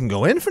for. Because you can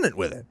go infinite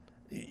with it.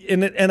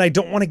 And I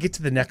don't want to get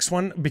to the next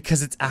one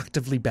because it's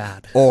actively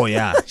bad. Oh,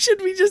 yeah.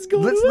 Should we just go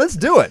Let's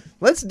do it.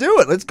 Let's do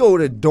it. Let's go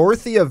to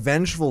Dorothea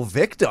Vengeful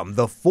Victim,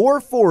 the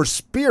 4/4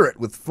 spirit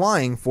with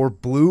flying for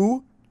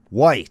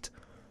blue-white.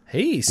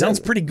 Hey,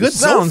 sounds pretty good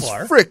Sounds so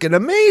far. frickin'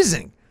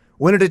 amazing.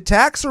 When it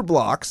attacks or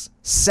blocks,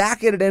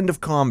 sack it at end of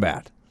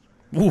combat.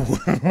 Ooh.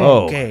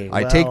 Oh, Okay,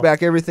 I well. take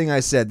back everything I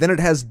said. Then it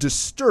has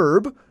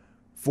Disturb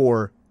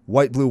for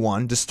white, blue,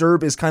 1.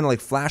 Disturb is kind of like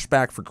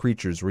flashback for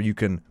creatures where you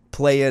can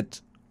play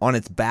it on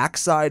its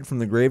backside from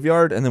the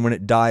graveyard, and then when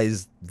it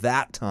dies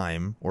that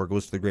time, or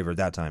goes to the graveyard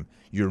that time,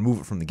 you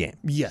remove it from the game.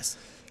 Yes.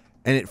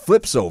 And it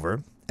flips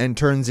over and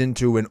turns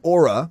into an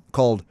aura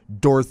called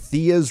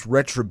Dorothea's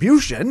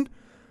Retribution,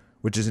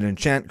 which is an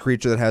enchant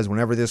creature that has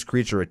whenever this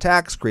creature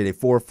attacks, create a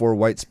 4/4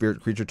 white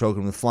spirit creature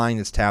token with flying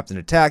that's tapped and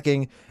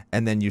attacking,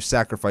 and then you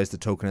sacrifice the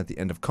token at the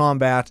end of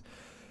combat.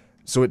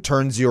 So it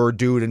turns your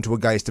dude into a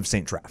Geist of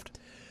Saint Traft.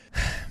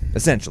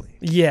 Essentially.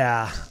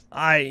 Yeah.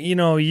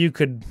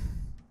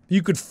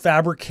 You could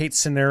fabricate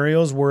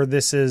scenarios where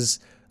this is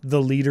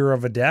the leader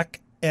of a deck,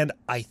 and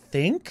I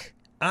think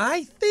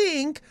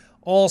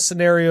all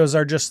scenarios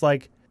are just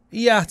like,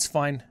 yeah, it's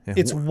fine. Yeah.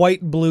 It's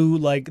white, blue,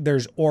 like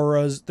there's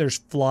auras, there's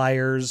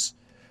flyers.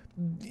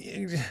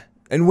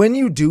 And when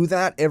you do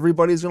that,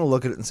 everybody's going to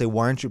look at it and say,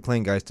 why aren't you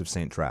playing Geist of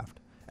Saint Traft?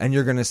 And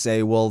you're going to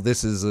say, well,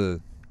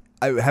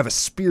 I have a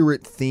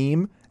spirit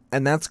theme,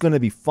 and that's going to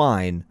be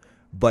fine,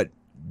 but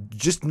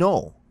just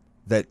know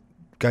that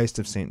Geist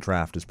of Saint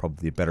Traft is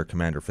probably a better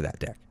commander for that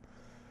deck.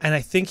 And I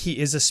think he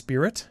is a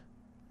spirit.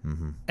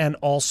 Mm-hmm. And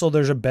also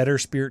there's a better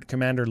spirit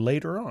commander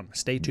later on.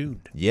 Stay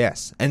tuned.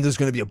 Yes, and there's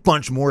going to be a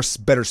bunch more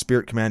better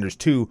spirit commanders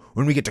too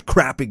when we get to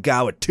Crappy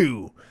Gowa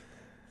 2.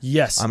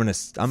 Yes. I'm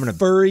gonna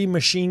furry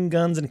machine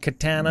guns and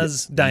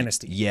katanas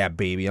dynasty. Yeah,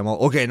 baby.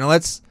 Okay. Now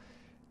let's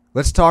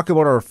talk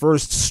about our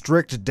first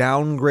strict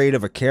downgrade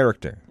of a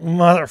character.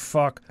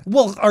 Motherfuck.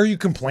 Well, are you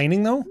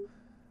complaining though?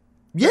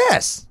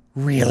 Yes.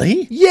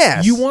 Really?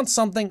 Yes. You want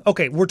something?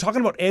 Okay, we're talking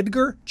about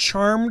Edgar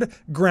Charmed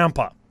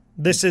Grandpa.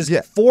 This is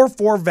Yeah.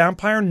 4/4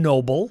 vampire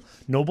noble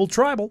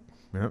tribal.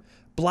 Yep.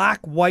 Black,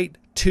 white,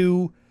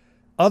 2.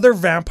 Other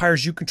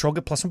vampires you control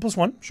get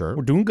 +1/+1. Sure.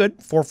 We're doing good.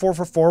 4/4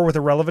 for 4 with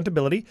a relevant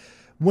ability.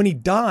 When he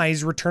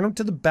dies, return him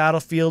to the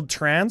battlefield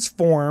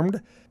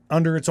transformed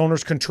under its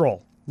owner's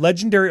control.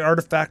 Legendary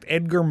artifact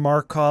Edgar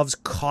Markov's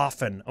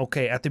Coffin.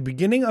 Okay, at the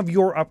beginning of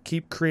your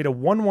upkeep, create a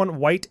 1/1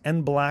 white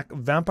and black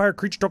vampire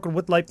creature token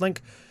with lifelink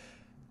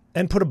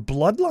and put a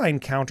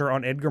bloodline counter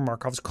on Edgar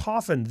Markov's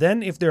Coffin.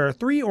 Then, if there are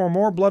 3 or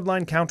more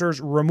bloodline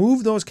counters,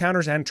 remove those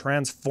counters and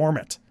transform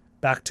it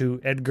back to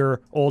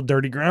Edgar Old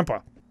Dirty Grandpa.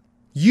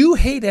 You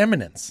hate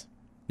Eminence.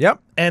 Yep.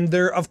 And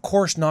they're, of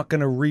course, not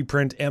going to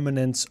reprint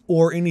Eminence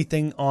or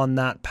anything on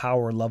that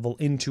power level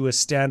into a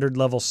standard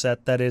level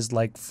set that is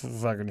like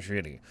fucking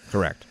shitty.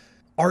 Correct.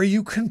 Are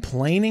you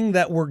complaining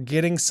that we're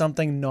getting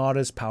something not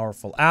as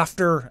powerful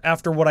after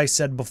what I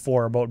said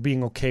before about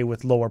being okay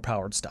with lower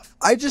powered stuff?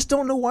 I just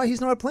don't know why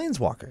he's not a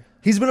Planeswalker.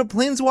 He's been a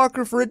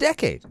Planeswalker for a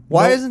decade.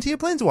 Why isn't he a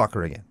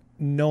Planeswalker again?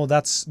 No,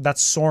 that's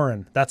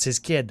Soren. That's his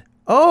kid.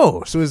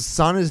 Oh, so his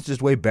son is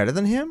just way better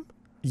than him?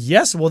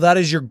 Yes, well, that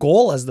is your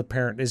goal as the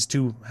parent, is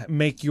to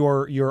make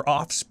your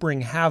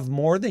offspring have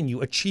more than you,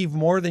 achieve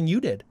more than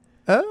you did.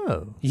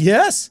 Oh.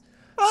 Yes.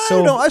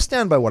 I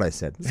stand by what I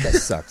said. This guy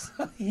sucks.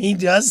 He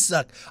does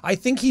suck. I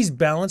think he's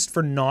balanced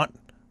for not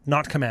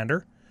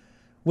commander,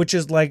 which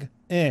is like,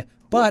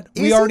 But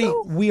we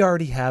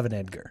already have an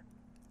Edgar.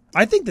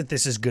 I think that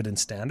this is good in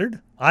standard.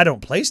 I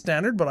don't play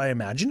standard, but I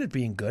imagine it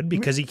being good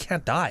because he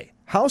can't die.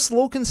 How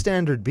slow can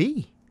standard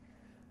be?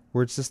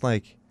 Where it's just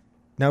like,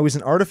 now he's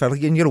an artifact.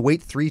 Again, you got to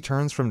wait 3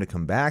 turns for him to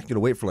come back. You got to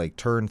wait for like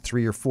turn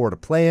 3 or 4 to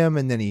play him,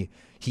 and then he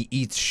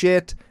eats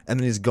shit, and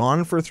then he's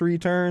gone for 3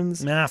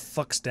 turns. Nah,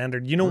 fuck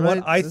standard. You know Right,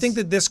 what? I think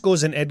that this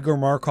goes in Edgar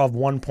Markov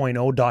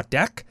 1.0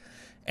 deck,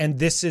 and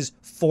this is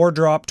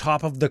 4-drop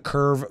top of the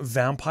curve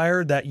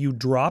vampire that you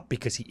drop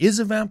because he is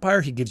a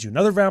vampire. He gives you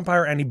another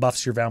vampire, and he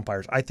buffs your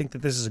vampires. I think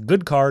that this is a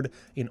good card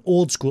in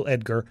old school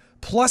Edgar.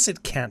 Plus,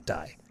 it can't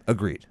die.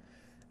 Agreed.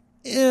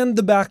 And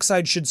the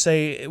backside should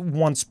say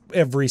once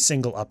every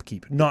single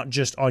upkeep, not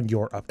just on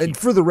your upkeep. And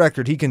for the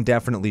record, he can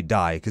definitely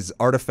die because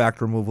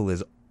artifact removal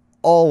is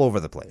all over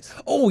the place.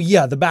 Oh,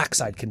 yeah, the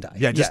backside can die.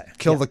 Yeah, just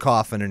kill the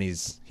coffin and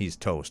he's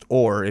toast.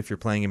 Or if you're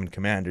playing him in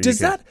Commander, you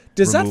can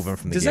remove him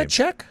from the game. Does that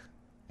check?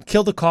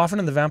 Kill the coffin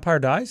and the vampire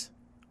dies?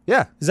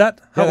 Yeah. Is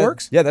that how it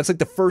works? Yeah, that's like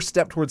the first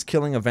step towards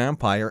killing a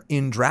vampire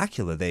in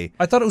Dracula.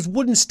 I thought it was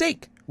wooden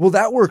stake. Well,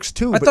 that works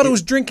too. I thought it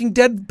was drinking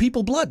dead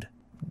people blood.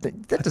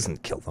 That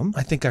doesn't kill them.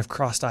 I think I've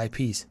crossed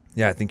IPs.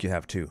 Yeah, I think you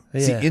have too.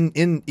 Yeah. See,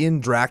 in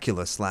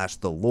Dracula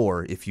 / the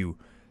lore, if you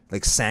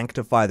like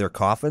sanctify their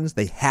coffins,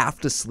 they have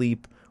to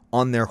sleep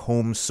on their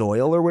home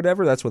soil or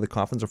whatever. That's why the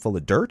coffins are full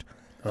of dirt.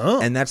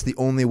 Oh. And that's the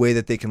only way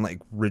that they can like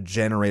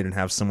regenerate and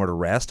have somewhere to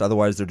rest.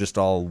 Otherwise, they're just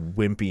all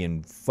wimpy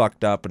and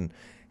fucked up and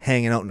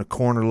hanging out in a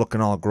corner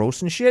looking all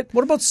gross and shit.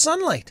 What about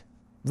sunlight?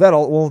 That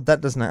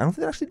doesn't. I don't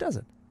think it actually does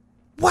it.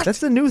 What? That's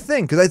the new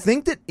thing, because I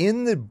think that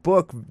in the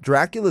book,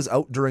 Dracula's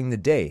out during the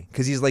day,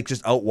 because he's like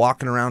just out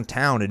walking around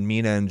town and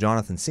Mina and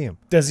Jonathan see him.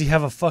 Does he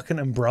have a fucking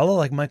umbrella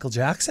like Michael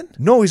Jackson?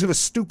 No, he's got a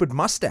stupid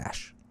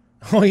mustache.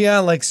 Oh, yeah,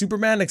 like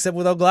Superman, except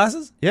without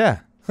glasses? Yeah.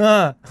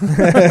 Huh.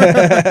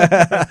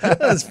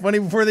 That's funny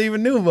before they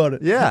even knew about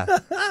it. Yeah.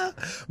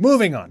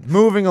 Moving on.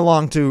 Moving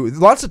along to,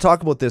 lots to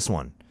talk about this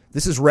one.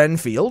 This is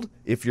Renfield,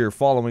 if you're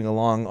following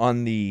along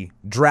on the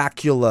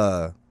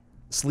Dracula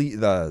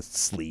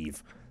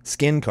sleeve.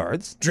 Skin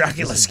cards.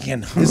 Dracula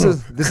skin. This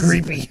is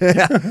creepy.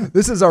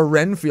 This is our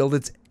Renfield.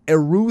 It's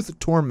Eruth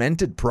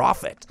Tormented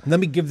Prophet. Let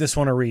me give this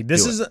one a read.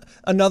 This is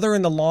another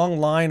in the long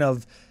line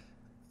of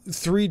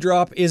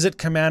 3-drop is it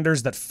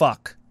commanders that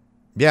fuck.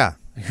 Yeah.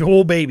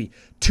 Oh, baby.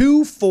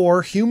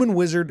 2/4 human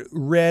wizard,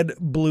 red,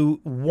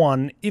 blue,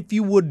 1. If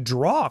you would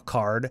draw a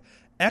card,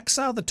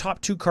 exile the top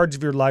 2 cards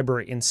of your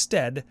library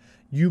instead.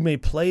 You may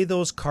play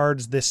those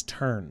cards this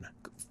turn.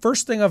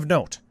 First thing of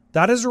note.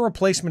 That is a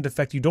replacement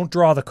effect. You don't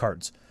draw the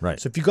cards. Right.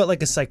 So if you got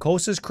like a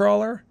Psychosis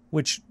Crawler,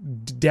 which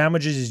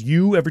damages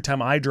you every time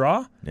I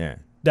draw,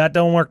 that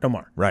don't work no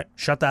more. Right.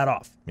 Shut that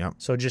off. Yep.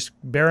 So just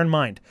bear in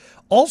mind.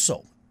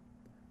 Also,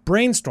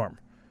 Brainstorm.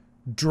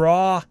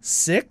 Draw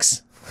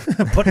 6.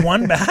 Put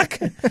 1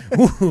 back.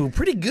 Ooh,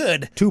 pretty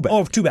good. 2 back.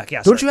 Oh, 2 back,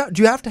 yeah. Do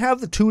you have to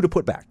have the 2 to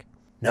put back?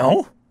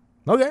 No.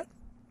 Okay.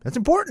 That's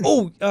important.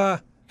 Oh,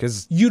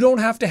 because you don't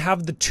have to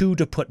have the 2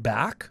 to put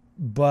back,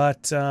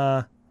 but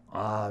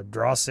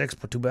draw 6,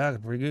 put 2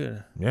 back. Pretty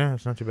good. Yeah,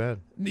 it's not too bad.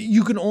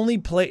 You can only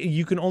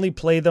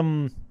play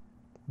them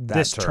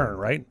this turn,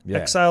 right? Yeah.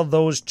 Exile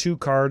those 2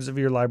 cards of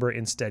your library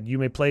instead. You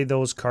may play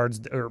those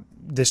cards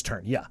this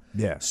turn. Yeah.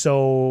 Yeah.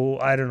 So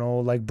I don't know,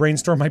 like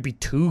Brainstorm might be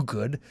too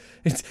good.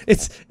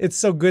 It's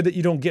so good that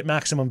you don't get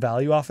maximum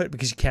value off it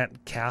because you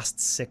can't cast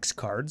 6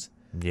 cards.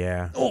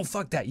 Yeah. Oh,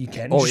 fuck that. You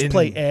can. You just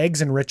play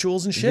eggs and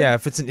rituals and shit. Yeah,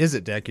 if it's an Is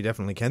It deck, you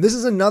definitely can. This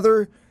is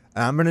another.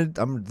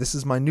 This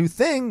is my new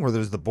thing where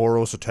there's the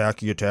Boros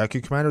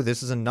attacky commander.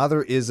 This is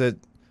another Is It.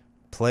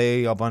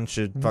 Play a bunch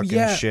of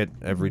fucking shit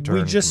every turn.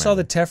 We just saw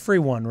the Teferi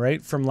one,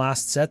 right, from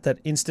last set, that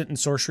instant and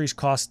sorceries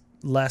cost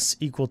less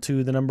equal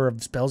to the number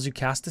of spells you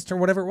cast this turn,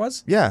 whatever it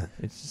was. Yeah,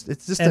 it's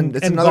just and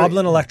another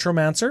Goblin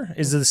Electromancer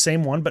is the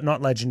same one, but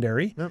not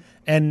legendary. Yep.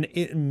 And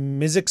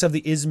Mizzix of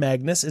the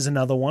Magnus is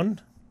another one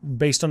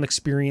based on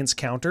experience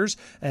counters.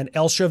 And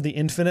Elsha of the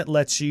Infinite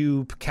lets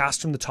you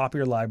cast from the top of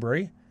your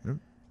library.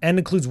 And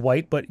includes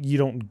white, but you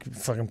don't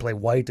fucking play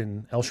white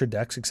in Elsha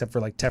decks except for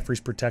like Teferi's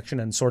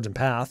Protection and Swords and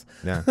Path.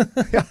 Yeah.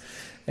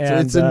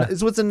 And so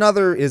it's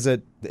another.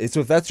 So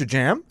if that's your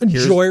jam,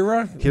 here's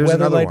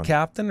Weatherlight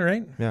Captain,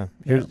 right? Yeah.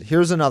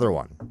 Here's another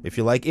one. If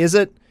you like Is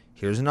It,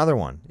 here's another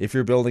one. If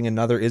you're building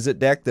another Is It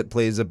deck that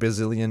plays a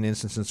bazillion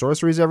instants and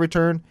sorceries every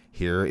turn,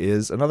 here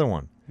is another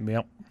one.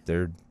 Yep.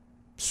 They're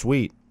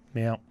sweet.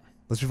 Yep.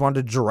 Let's move on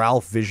to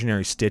Geralf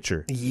Visionary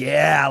Stitcher.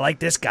 Yeah, I like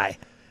this guy.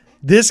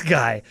 He's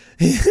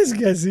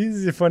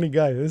a funny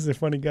guy. This is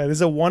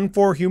a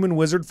 1/4 human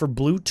wizard for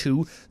blue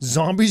 2.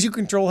 Zombies you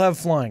control have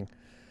flying.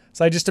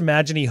 So I just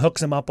imagine he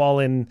hooks them up all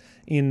in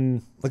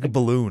like a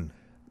balloon.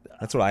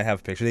 That's what I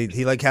have pictured.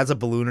 He like has a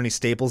balloon and he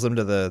staples them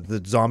to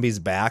the zombie's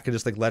back and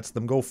just like lets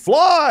them go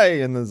fly,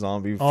 and the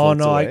zombie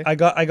floats away. I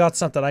got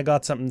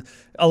something.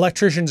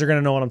 Electricians are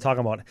gonna know what I'm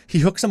talking about. He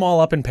hooks them all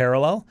up in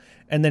parallel,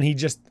 and then he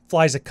just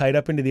flies a kite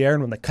up into the air,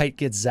 and when the kite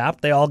gets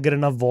zapped, they all get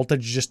enough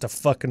voltage just to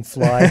fucking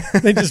fly.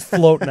 They just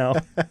float now.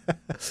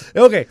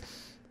 Okay.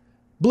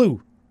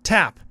 Blue,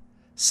 tap.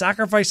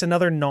 Sacrifice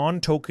another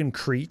non-token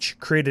creature.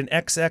 Create an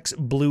XX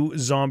blue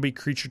zombie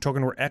creature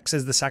token where X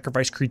is the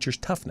sacrifice creature's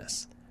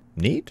toughness.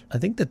 Neat. I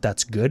think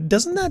that's good.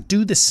 Doesn't that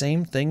do the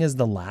same thing as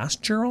the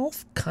last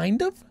Geralf?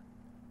 Kind of?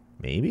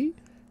 Maybe.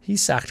 He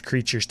sacked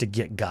creatures to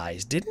get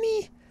guys, didn't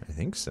he? I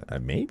think so.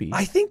 Maybe.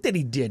 I think that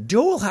he did.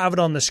 Joe will have it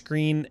on the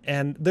screen,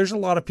 and there's a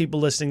lot of people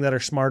listening that are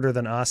smarter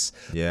than us.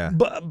 Yeah.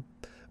 But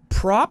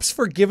props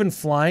for giving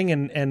flying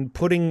and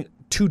putting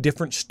 2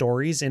 different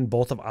stories in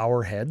both of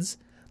our heads.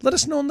 Let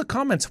us know in the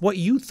comments what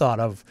you thought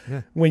of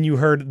when you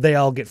heard they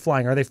all get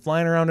flying. Are they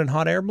flying around in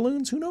hot air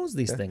balloons? Who knows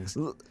these things?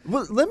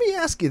 Well, let me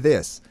ask you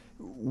this.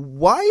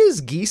 Why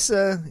is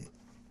Gisa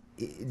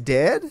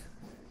dead?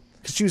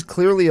 Because she was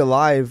clearly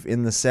alive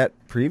in the set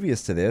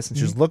previous to this, and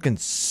she was looking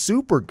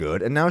super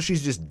good, and now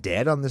she's just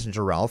dead on this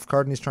Giralf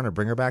card, and he's trying to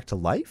bring her back to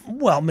life?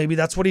 Well, maybe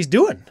that's what he's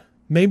doing.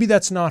 Maybe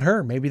that's not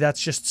her. Maybe that's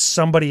just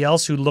somebody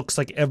else who looks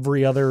like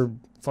every other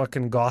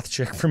fucking goth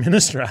chick from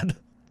Innistrad.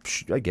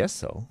 I guess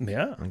so.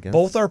 Yeah. I guess.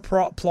 Both are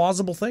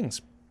plausible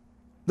things.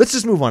 Let's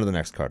just move on to the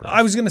next card.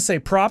 I was going to say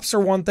props are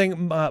one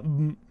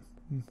thing.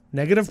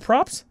 Negative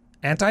props?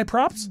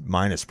 Anti-props?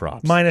 Minus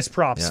props. Minus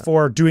props Yeah.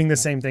 for doing the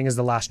same thing as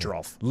the last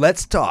Giralf.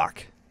 Let's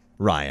talk,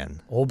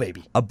 Ryan, Oh,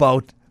 baby.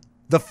 about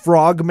the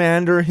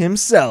Frogmander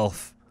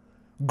himself,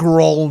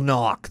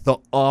 Grolnok, the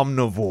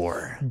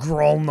Omnivore.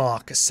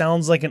 Grolnok.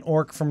 Sounds like an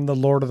orc from the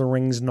Lord of the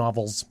Rings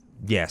novels.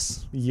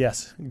 Yes.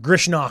 Yes.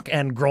 Grishnok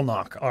and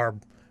Grolnok are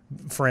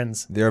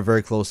friends. They're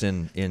very close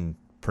in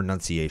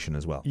pronunciation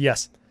as well.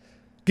 Yes.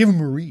 Give him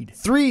a read.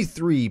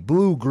 3/3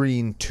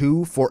 blue-green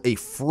 2 for a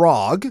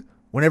frog.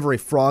 Whenever a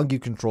frog you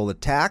control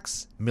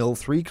attacks, mill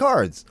 3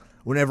 cards.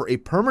 Whenever a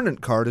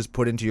permanent card is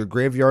put into your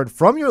graveyard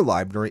from your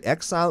library,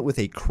 exile it with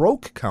a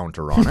croak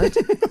counter on it.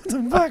 What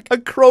the fuck? A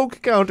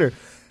croak counter.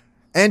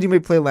 And you may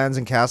play lands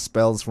and cast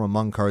spells from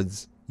among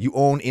cards you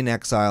own in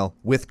exile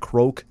with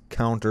croak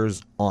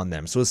counters on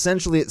them. So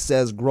essentially it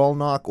says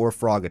Grolnok or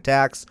frog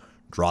attacks,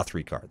 draw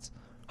 3 cards,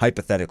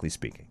 hypothetically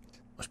speaking.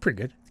 That's pretty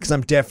good. Because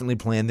I'm definitely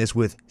playing this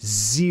with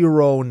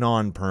 0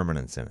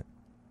 non-permanents in it.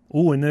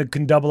 Ooh, and then it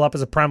can double up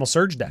as a Primal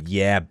Surge deck.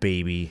 Yeah,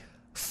 baby.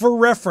 For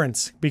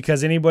reference,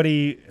 because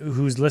anybody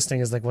who's listening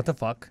is like, what the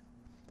fuck?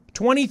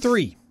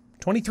 23.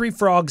 23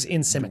 frogs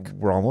in Simic.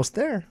 We're almost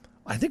there.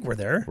 I think we're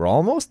there. We're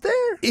almost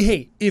there.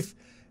 Hey, if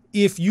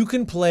you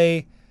can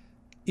play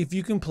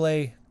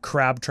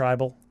Crab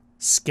Tribal,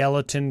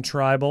 Skeleton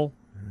Tribal,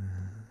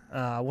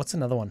 what's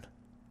another one?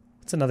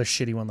 What's another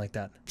shitty one like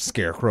that?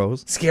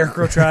 Scarecrows.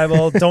 Scarecrow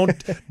Tribal.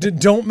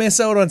 Don't miss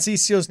out on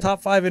CCO's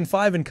top 5 in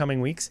 5 in coming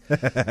weeks.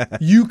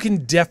 You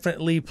can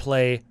definitely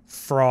play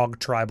Frog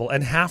Tribal,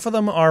 and half of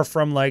them are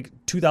from like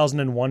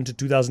 2001 to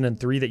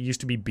 2003 that used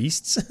to be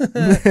beasts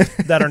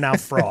that are now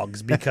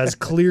frogs, because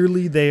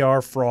clearly they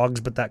are frogs,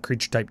 but that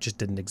creature type just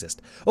didn't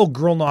exist. Oh,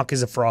 Grolnok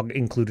is a frog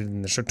included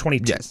in this. So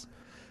 22. Yes.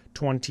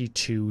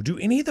 22. Do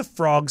any of the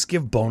frogs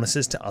give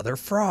bonuses to other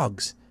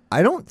frogs?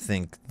 I don't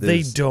think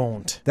They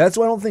don't. That's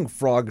why I don't think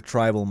Frog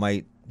Tribal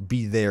might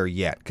be there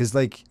yet. Because,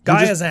 like,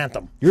 Gaia's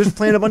Anthem. you're just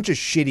playing a bunch of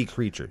shitty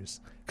creatures.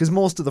 Because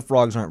most of the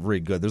frogs aren't very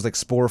good. There's, like,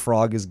 Spore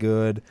Frog is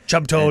good.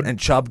 Chubtoad. And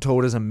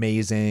Chubtoad is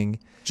amazing.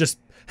 Just,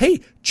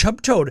 hey,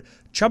 Chubtoad.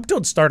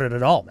 Chubtoad started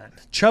it all, man.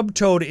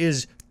 Chubtoad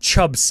is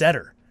Chub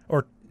Setter,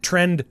 or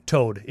Trend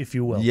Toad, if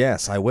you will.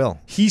 Yes, I will.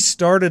 He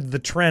started the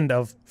trend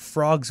of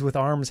frogs with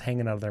arms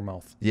hanging out of their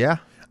mouth. Yeah.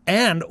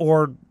 And,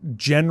 or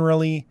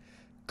generally,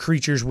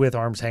 creatures with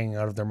arms hanging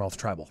out of their mouth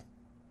tribal.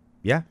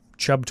 Yeah.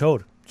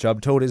 Chubtoad.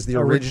 Chubtoad is the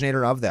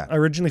originator of that.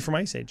 Originally from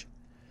Ice Age.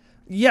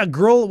 Yeah,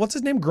 what's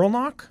his name?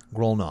 Grolnok?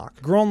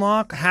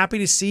 Grolnok, happy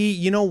to see.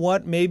 You know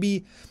what?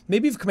 Maybe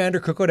if Commander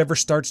Cookout ever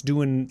starts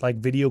doing like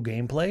video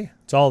gameplay,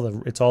 it's all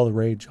the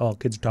rage. All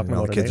kids are talking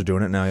about it. Kids are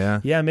doing it now,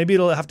 yeah. Yeah, maybe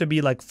it'll have to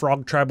be like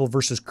Frog Tribal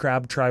versus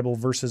Crab Tribal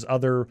versus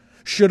other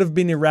should have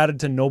been errated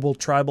to Noble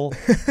Tribal.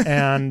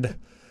 And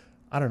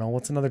I don't know,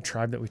 what's another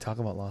tribe that we talk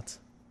about lots?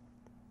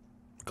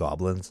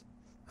 Goblins.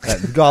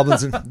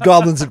 Goblins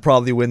would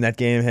probably win that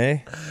game,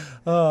 hey?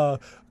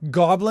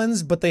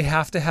 Goblins, but they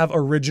have to have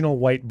original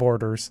white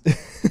borders.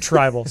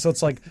 Tribal. So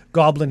it's like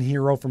Goblin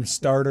Hero from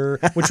Starter,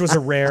 which was a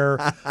rare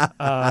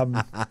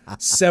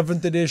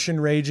 7th edition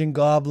Raging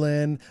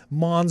Goblin,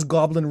 Mon's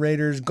Goblin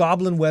Raiders,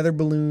 Goblin Weather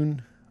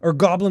Balloon, or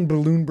Goblin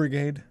Balloon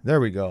Brigade. There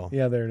we go.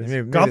 Yeah, there it is.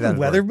 Maybe Goblin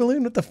Weather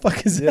Balloon? What the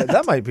fuck is Yeah, that?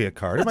 that might be a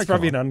card. That's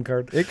probably an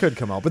uncard. It could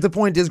come out. But the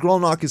point is,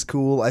 Grolnok is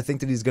cool. I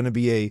think that he's going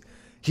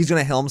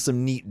to helm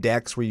some neat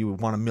decks where you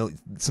want to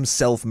some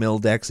self-mill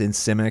decks in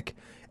Simic.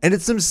 And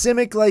it's some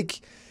Simic,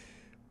 like,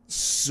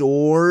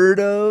 sort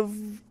of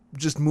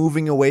just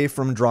moving away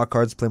from draw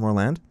cards, play more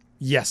land.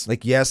 Yes.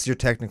 Like, yes, you're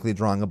technically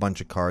drawing a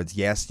bunch of cards.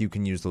 Yes, you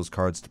can use those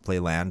cards to play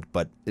land,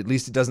 but at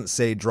least it doesn't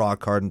say draw a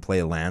card and play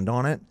a land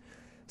on it.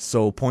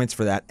 So points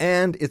for that.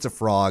 And it's a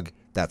frog.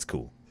 That's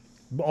cool.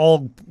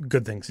 All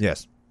good things.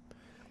 Yes.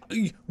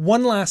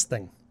 One last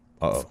thing.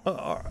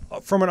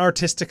 From an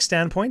artistic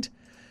standpoint,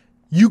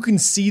 you can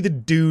see the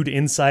dude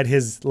inside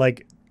his,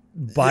 like,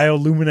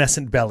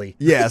 bioluminescent belly.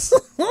 Yes.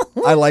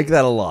 I like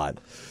that a lot.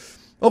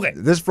 Okay.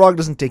 This frog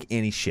doesn't take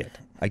any shit.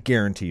 I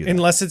guarantee you that.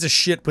 Unless it's a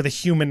shit with a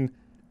human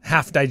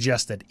half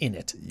digested in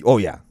it. Oh,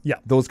 yeah. Yeah.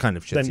 Those kind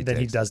of shits Then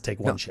he does take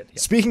one shit. Yeah.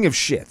 Speaking of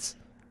shits,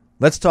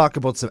 let's talk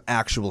about some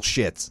actual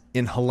shits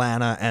in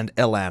Helena and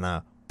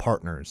Elena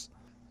partners.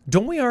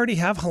 Don't we already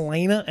have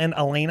Helena and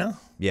Elena?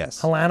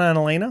 Yes. Helena and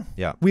Elena?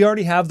 Yeah. We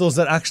already have those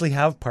that actually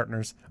have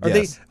partners.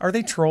 Yes. Are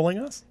they trolling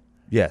us?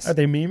 Yes. Are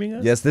they memeing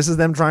us? Yes, this is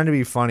them trying to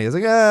be funny. It's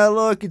like,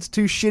 look, it's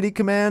 2 shitty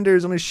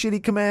commanders. I'm a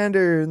shitty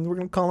commander, and we're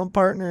going to call them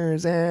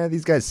partners.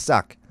 These guys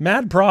suck.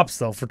 Mad props,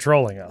 though, for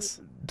trolling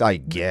us. I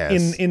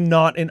guess. In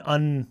not an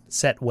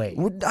unset way.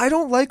 I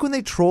don't like when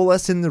they troll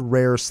us in the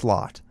rare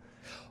slot.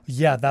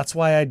 Yeah, that's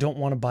why I don't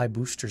want to buy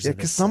boosters. Yeah,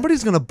 because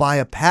somebody's going to buy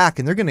a pack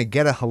and they're going to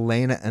get a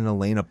Helena and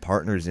Elena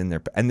partners in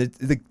there. And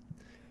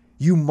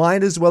you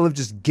might as well have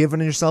just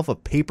given yourself a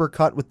paper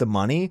cut with the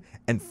money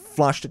and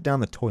flushed it down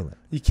the toilet.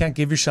 You can't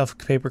give yourself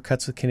paper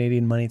cuts with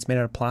Canadian money. It's made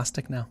out of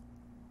plastic now.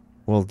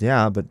 Well,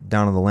 yeah, but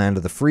down in the land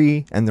of the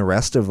free and the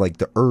rest of like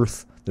the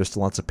earth, there's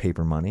still lots of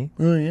paper money.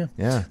 Oh, yeah.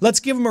 Yeah.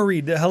 Let's give them a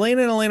read. The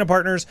Helena and Elena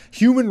partners,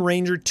 Human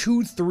Ranger,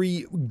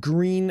 2/3,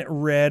 green,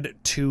 red,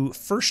 2,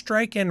 first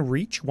strike and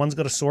reach. One's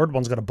got a sword,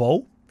 one's got a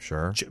bow.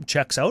 Sure.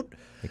 Checks out.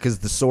 Because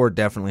the sword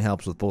definitely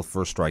helps with both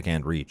first strike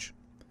and reach.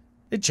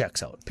 It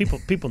checks out.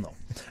 People know.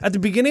 At the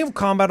beginning of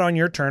combat on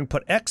your turn,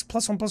 put X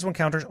 +1/+1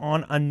 counters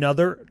on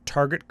another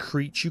target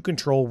creature you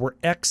control, where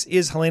X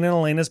is Helena and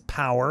Elena's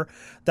power.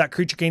 That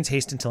creature gains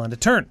haste until end of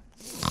turn.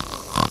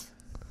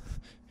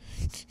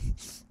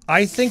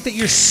 I think that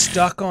you're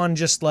stuck on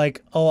just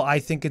like, oh, I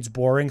think it's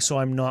boring, so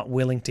I'm not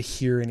willing to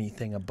hear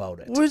anything about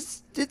it. Well,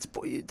 it's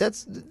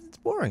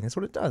boring. That's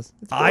what it does.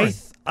 It's boring.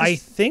 I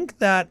think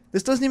that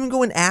this doesn't even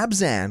go in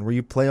Abzan, where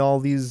you play all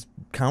these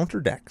counter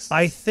decks.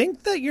 I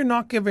think that you're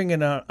not giving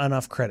it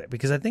enough credit,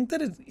 because I think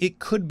that it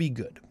could be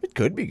good. It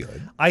could be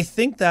good. I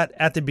think that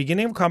at the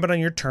beginning of combat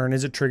on your turn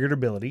is a triggered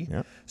ability.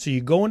 Yep. So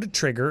you go into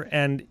trigger,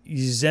 and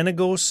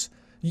Xenagos,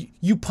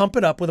 you pump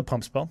it up with a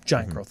pump spell,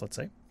 Giant Growth, let's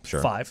say.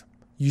 Sure. 5.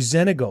 You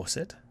Xenagos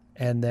it,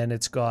 and then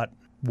it's got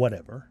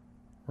whatever,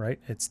 right?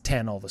 It's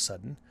 10 all of a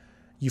sudden.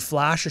 You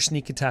flash or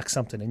sneak attack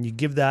something, and you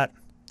give that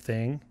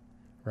thing,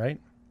 right?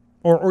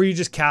 Or you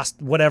just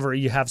cast whatever,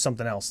 you have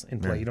something else in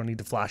play. Yeah. You don't need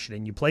to flash it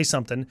in. You play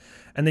something,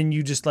 and then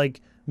you just like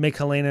make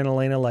Helena and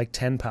Elena like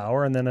 10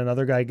 power, and then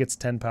another guy gets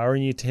 10 power,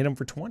 and you hit him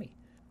for 20.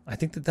 I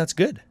think that that's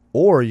good.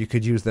 Or you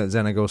could use that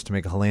Xenagos to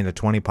make a Helena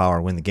 20 power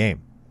and win the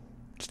game.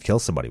 Just kill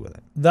somebody with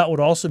it. That would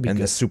also be and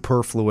good. the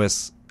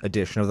superfluous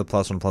addition of the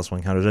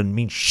 +1/+1 counter doesn't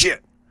mean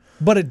shit.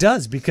 But it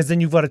does, because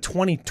then you've got a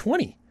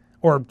 20/20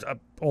 or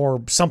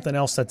something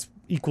else that's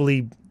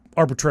equally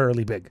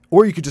arbitrarily big.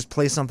 Or you could just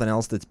play something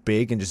else that's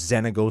big and just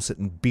Xenagos it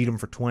and beat him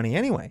for 20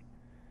 anyway.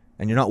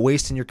 And you're not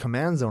wasting your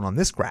command zone on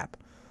this crap.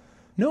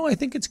 No, I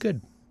think it's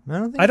good.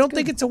 I don't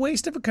think it's a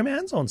waste of a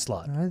command zone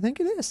slot. I think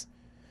it is.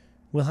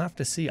 We'll have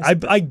to see.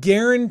 I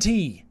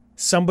guarantee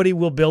somebody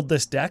will build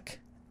this deck,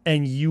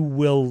 and you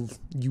will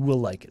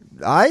like it.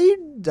 I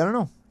don't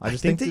know. I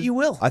just think that you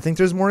will. I think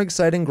there's more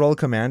exciting Gruul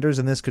commanders,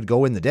 and this could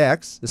go in the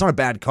decks. It's not a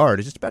bad card.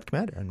 It's just a bad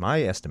commander, in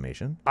my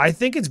estimation. I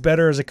think it's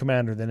better as a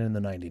commander than in the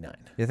 99.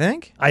 You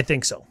think? I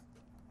think so.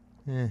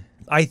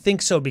 I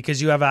think so, because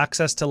you have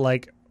access to,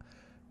 like,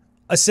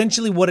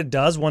 essentially what it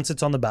does once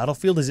it's on the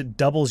battlefield is it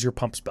doubles your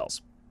pump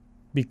spells.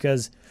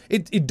 Because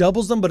it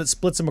doubles them, but it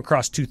splits them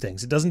across two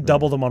things. It doesn't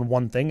double them on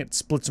one thing. It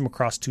splits them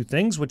across two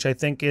things, which I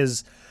think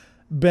is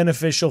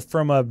beneficial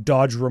from a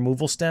dodge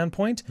removal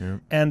standpoint. Yeah.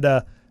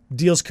 And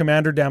deals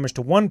commander damage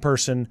to one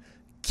person,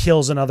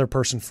 kills another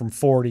person from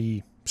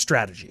 40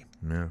 strategy.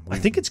 Yeah, I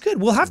think it's good.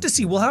 We'll have to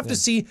see. We'll have to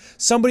see.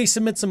 Somebody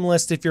submit some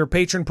list. If you're a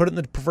patron, put it in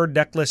the preferred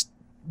deck list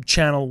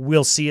channel.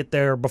 We'll see it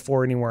there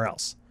before anywhere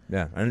else.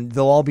 Yeah, and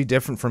they'll all be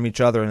different from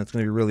each other, and it's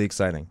going to be really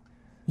exciting.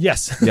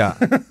 Yes. Yeah.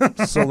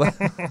 So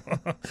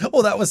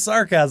oh, that was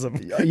sarcasm.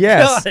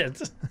 Yes. Got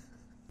it.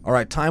 All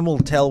right, time will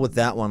tell with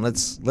that one.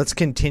 Let's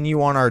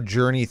continue on our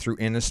journey through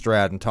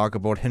Innistrad and talk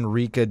about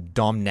Henrika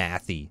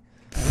Domnathi.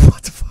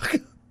 What the fuck?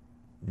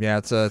 Yeah,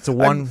 it's a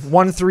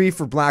 1/3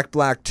 for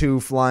black 2,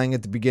 flying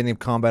at the beginning of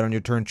combat on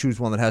your turn. Choose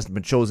one that hasn't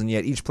been chosen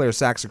yet. Each player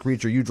sacks a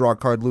creature. You draw a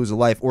card, lose a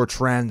life, or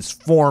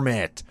transform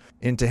it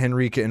into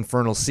Henrika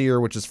Infernal Seer,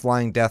 which is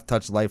flying, death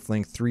touch,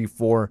 lifelink,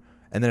 3/4.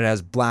 And then it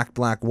has black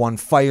 1,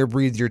 fire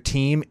breathe your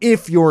team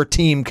if your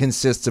team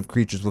consists of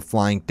creatures with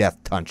flying, death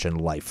touch, and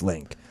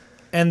lifelink.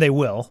 And they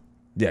will.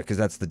 Yeah, because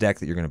that's the deck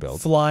that you're going to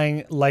build.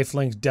 Flying,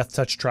 lifelink, death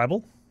touch,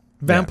 tribal.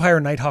 Vampire,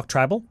 Nighthawk,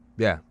 tribal.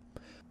 Yeah.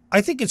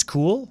 I think it's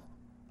cool.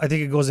 I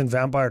think it goes in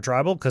Vampire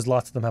Tribal because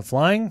lots of them have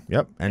flying.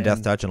 Yep, and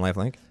death touch and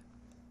lifelink.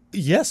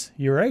 Yes,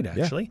 you're right,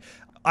 actually. Yeah.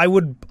 I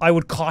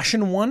would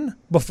caution one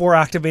before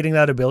activating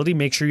that ability.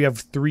 Make sure you have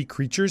 3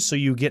 creatures so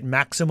you get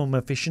maximum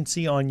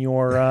efficiency on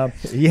your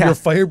your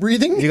fire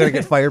breathing. You got to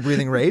get fire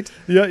breathing rate.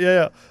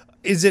 Yeah.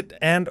 Is it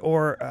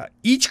or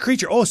each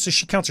creature? Oh, so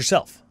she counts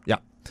herself. Yeah.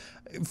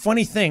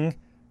 Funny thing,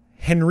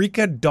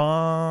 Henrika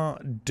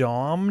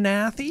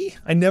Domnathi.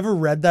 I never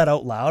read that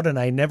out loud, and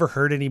I never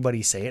heard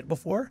anybody say it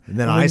before. And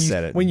then I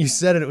said it. When you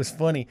said it, it was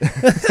funny.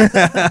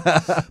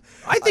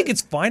 I think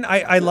it's fine.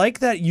 I like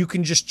that you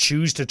can just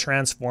choose to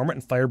transform it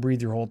and fire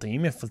breathe your whole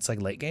team if it's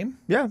like late game.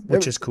 Yeah.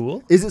 Which is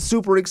cool. Is it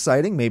super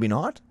exciting? Maybe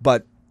not,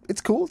 but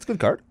it's cool. It's a good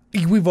card.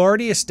 We've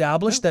already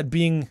established that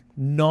being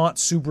not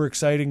super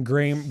exciting,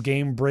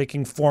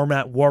 game-breaking,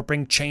 format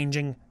warping,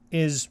 changing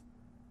is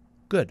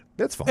good.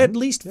 That's fine. At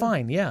least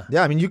fine, yeah.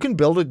 Yeah, I mean, you can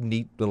build a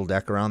neat little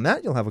deck around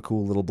that. You'll have a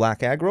cool little black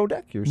aggro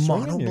deck. You're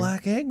Mono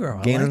black aggro.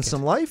 I gaining like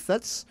some life.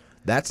 That's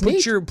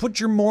neat. Put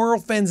your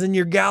Morrowfens and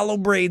your Gallow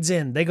Braids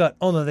in. They got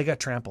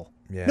trample.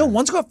 Yeah. No,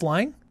 one's got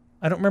flying.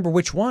 I don't remember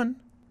which one.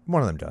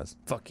 One of them does.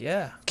 Fuck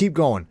yeah. Keep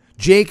going.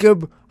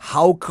 Jacob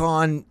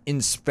Haukon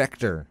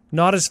Inspector.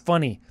 Not as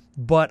funny.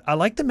 But I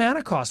like the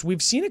mana cost.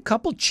 We've seen a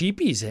couple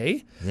cheapies,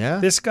 hey? Yeah.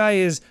 This guy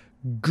is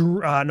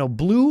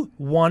blue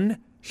 1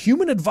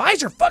 human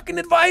advisor, fucking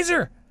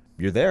advisor.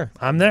 You're there.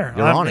 I'm there.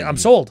 You're on it. I'm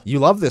sold. You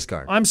love this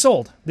card. I'm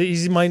sold.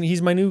 He's my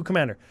new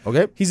commander.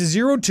 Okay. He's a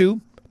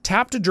 0/2.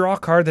 Tap to draw a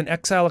card, then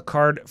exile a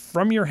card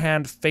from your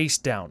hand face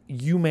down.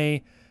 You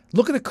may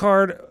look at the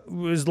card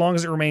as long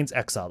as it remains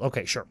exiled.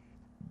 Okay, sure.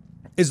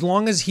 As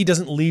long as he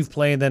doesn't leave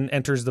play and then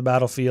enters the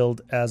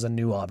battlefield as a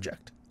new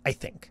object, I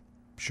think.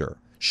 Sure.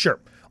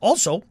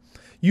 Also,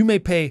 you may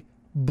pay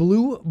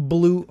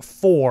blue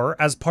 4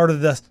 as part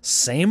of the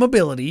same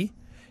ability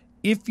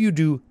if you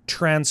do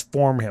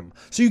transform him.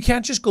 So you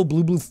can't just go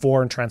blue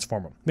 4 and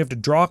transform him. You have to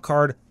draw a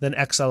card, then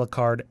exile a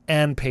card,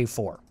 and pay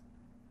 4.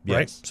 Yes.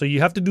 Right? So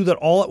you have to do that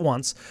all at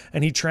once.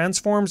 And he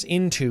transforms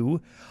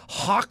into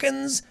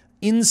Hawkins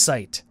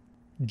Insight.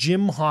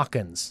 Jim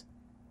Hawkins.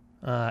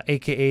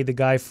 A.K.A. the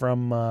guy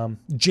from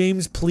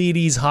James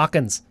Pleiades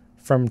Hawkins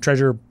from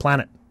Treasure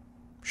Planet.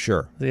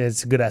 Sure.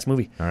 It's a good-ass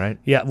movie. All right.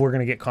 Yeah, we're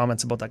going to get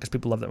comments about that because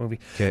people love that movie.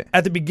 Okay.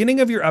 At the beginning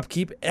of your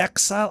upkeep,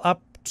 exile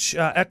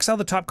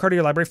the top card of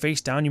your library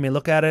face down. You may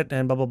look at it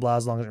and blah, blah, blah,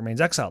 as long as it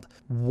remains exiled.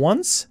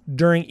 Once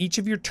during each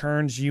of your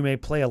turns, you may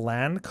play a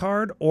land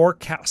card or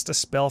cast a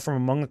spell from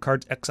among the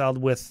cards exiled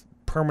with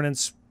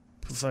permanence.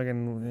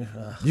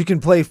 You can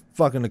play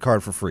fucking the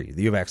card for free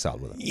that you've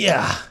exiled with it.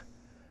 Yeah.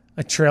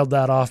 I trailed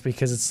that off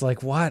because it's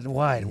like, what?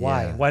 Why?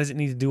 Why does it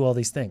need to do all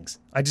these things?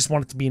 I just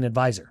want it to be an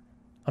advisor.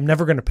 I'm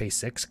never going to pay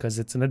 6 because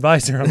it's an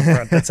advisor on the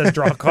front that says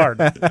draw a card.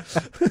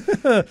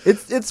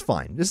 It's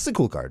fine. This is a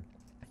cool card,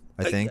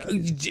 I think.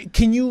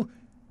 Can you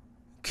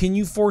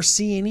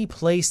foresee any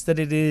place that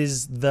it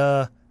is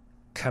the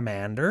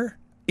commander?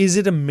 Is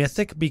it a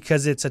mythic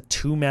because it's a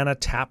 2-mana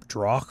tap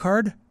draw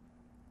card?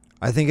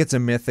 I think it's a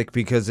mythic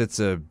because it's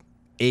a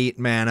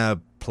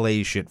 8-mana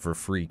play shit for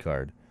free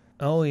card.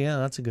 Oh, yeah,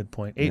 that's a good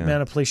point.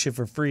 8-mana play shit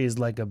for free is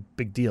like a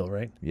big deal,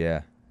 right?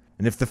 Yeah.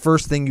 And if the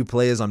first thing you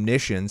play is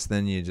Omniscience,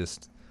 then you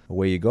just,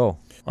 away you go.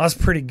 Well, that's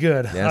pretty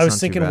good. Yeah, I was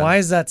thinking, why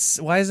is that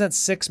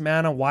 6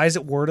 mana? Why is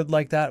it worded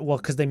like that? Well,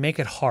 because they make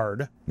it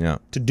hard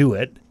to do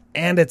it,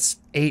 and it's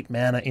 8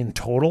 mana in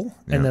total.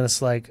 Yeah. And then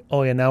it's like,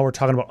 oh yeah, now we're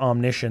talking about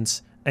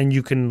Omniscience, and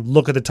you can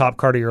look at the top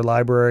card of your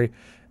library,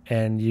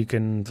 and you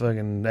can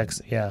fucking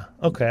yeah.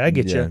 Okay, I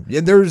get you.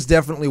 Yeah, there's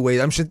definitely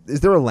ways.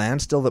 Is there a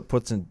land still that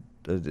puts a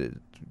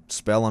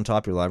spell on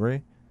top of your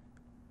library?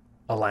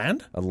 A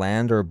land? A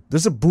land, or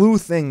there's a blue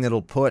thing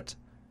that'll put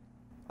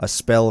a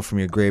spell from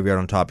your graveyard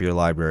on top of your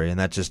library, and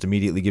that just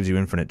immediately gives you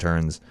infinite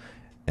turns,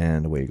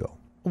 and away you go.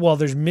 Well,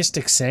 there's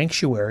Mystic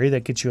Sanctuary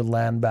that gets you a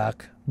land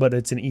back, but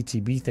it's an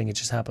ETB thing. It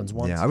just happens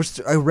once. Yeah,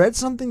 I read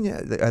something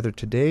either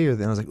today or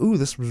then I was like, ooh,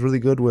 this was really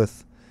good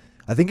with.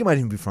 I think it might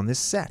even be from this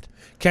set.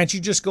 Can't you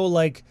just go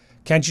like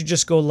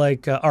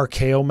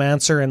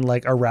Archaeomancer and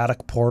like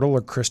Erratic Portal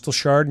or Crystal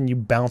Shard, and you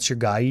bounce your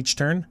guy each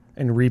turn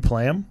and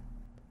replay him?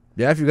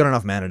 Yeah, if you've got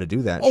enough mana to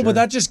do that. Oh, sure. But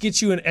that just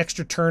gets you an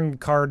extra turn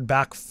card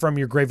back from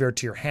your graveyard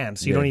to your hand,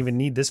 so you don't even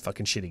need this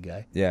fucking shitty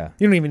guy. Yeah.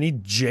 You don't even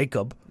need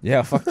Jacob.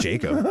 Yeah, fuck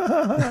Jacob.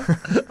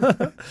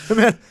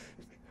 Man,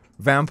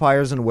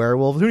 vampires and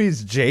werewolves. Who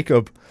needs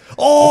Jacob?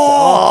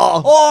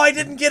 Oh, I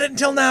didn't get it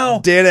until now.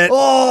 Did it.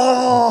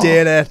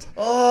 Did it.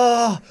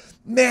 Oh,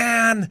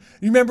 man.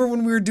 You remember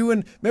when we were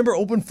remember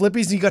Open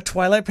Flippies and you got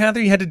Twilight Panther,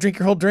 you had to drink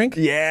your whole drink?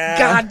 Yeah.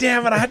 God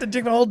damn it, I had to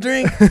drink my whole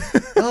drink.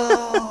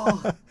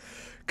 Oh.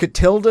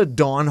 Catilda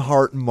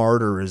Dawnheart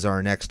Martyr is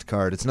our next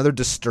card. It's another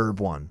disturb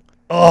one.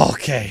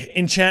 Okay.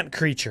 Enchant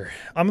creature.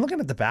 I'm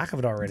looking at the back of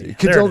it already.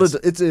 Catilda,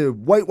 it's a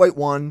white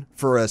one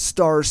for a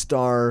star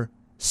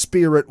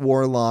spirit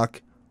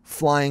warlock,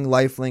 flying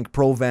lifelink,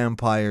 pro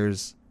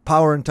vampires.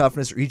 Power and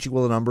toughness are each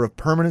equal to the number of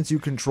permanents you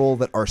control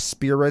that are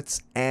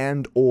spirits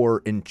and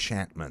or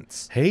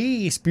enchantments.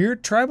 Hey,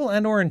 spirit tribal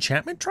and or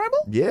enchantment tribal?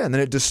 Yeah, and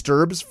then it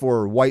disturbs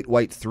for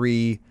white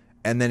 3,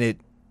 and then it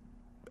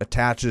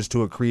attaches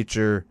to a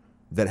creature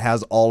that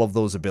has all of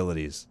those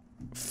abilities.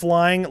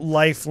 Flying,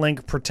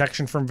 lifelink,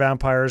 protection from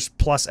vampires,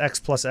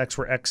 +X,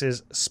 where X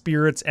is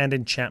spirits and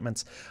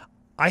enchantments.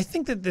 I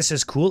think that this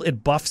is cool.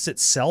 It buffs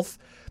itself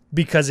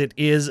because it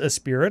is a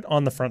spirit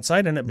on the front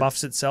side, and it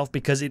buffs itself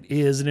because it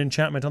is an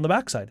enchantment on the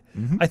back side.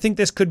 Mm-hmm. I think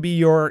this could be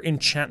your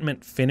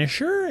enchantment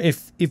finisher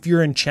if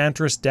your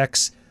Enchantress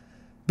decks,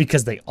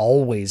 because they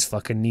always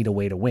fucking need a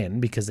way to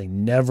win, because they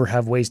never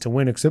have ways to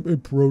win except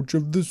Approach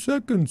of the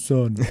Second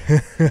Sun.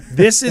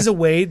 This is a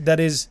way that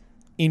is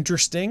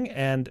interesting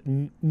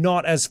and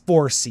not as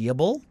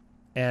foreseeable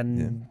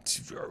and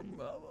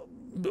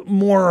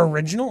more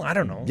original. I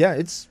don't know. Yeah,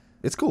 it's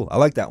cool. I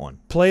like that one.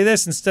 Play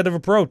this instead of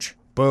Approach.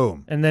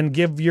 Boom. And then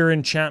give your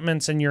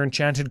enchantments and your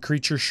enchanted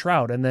creature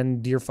Shroud, and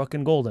then you're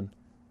fucking golden.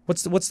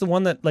 What's the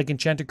one that like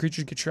enchanted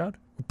creatures get Shroud?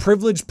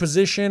 Privileged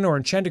position or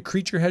enchanted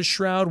creature has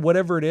Shroud,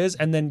 whatever it is,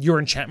 and then your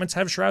enchantments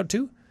have Shroud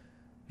too?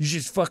 You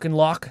just fucking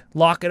lock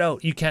it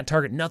out. You can't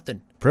target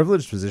nothing.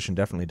 Privileged position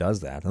definitely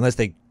does that, unless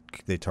they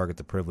target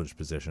the privileged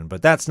position,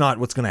 but that's not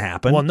what's going to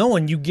happen. Well, no,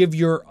 when you give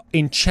your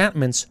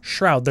enchantments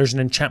Shroud, there's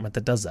an enchantment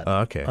that does that.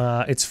 Okay.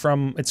 It's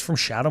from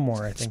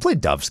Shadowmoor, I think. Just play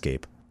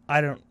Dovescape.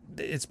 I don't.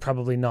 it's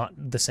probably not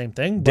the same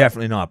thing. But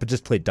Definitely not, but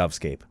just play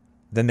Dovescape.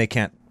 Then they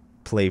can't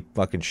play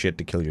fucking shit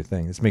to kill your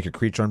thing. Just make your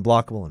creature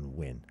unblockable and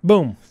win.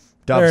 boom.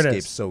 There it Dovescape's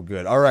is. so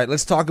good. All right,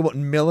 let's talk about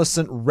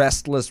Millicent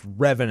Restless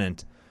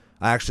Revenant.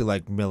 I actually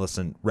like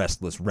Millicent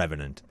Restless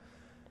Revenant.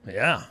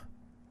 Yeah.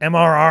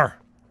 MRR.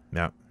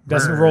 Yeah.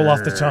 Doesn't roll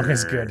off the tongue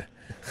as good.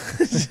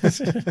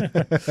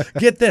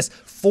 Get this.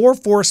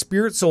 4/4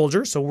 Spirit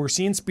Soldier. So we're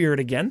seeing Spirit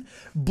again.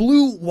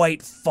 Blue,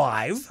 white,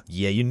 5.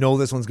 Yeah, you know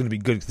this one's going to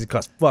be good because it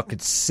costs fucking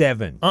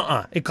 7.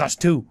 It costs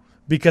 2.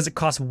 Because it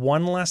costs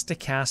 1 less to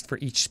cast for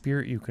each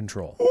spirit you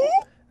control.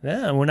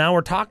 Yeah, well, now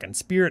we're talking.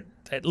 Spirit,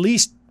 at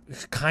least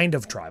kind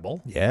of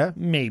tribal. Yeah.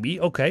 Maybe.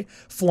 Okay.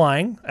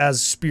 Flying,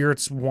 as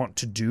spirits want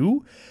to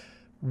do.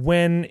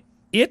 When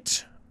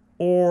it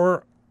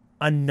or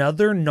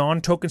another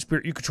non-token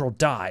spirit you control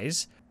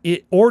dies,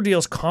 it or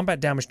deals combat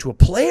damage to a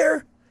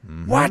player.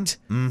 What?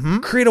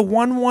 Create a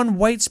 1/1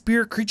 white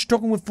spirit creature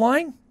token with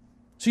flying?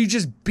 So you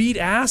just beat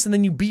ass and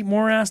then you beat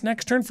more ass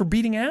next turn for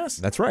beating ass?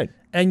 That's right.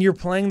 And you're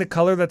playing the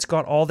color that's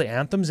got all the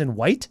anthems in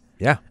white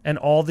Yeah. and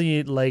all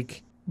the,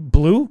 like,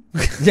 blue?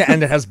 Yeah,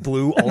 and it has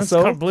blue It's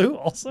also. got blue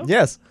also?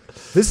 Yes.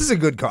 This is a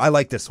good card. I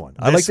like this one.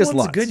 I like this one's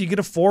lot. good. You get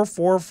a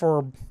 4/4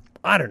 for,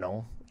 I don't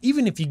know,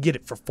 even if you get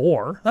it for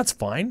 4, that's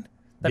fine.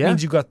 That Yeah.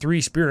 means you got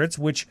 3 spirits,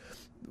 which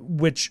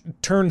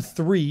turn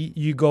 3,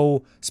 you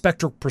go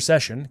Spectral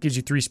Procession, gives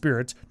you 3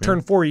 spirits.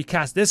 Turn 4, you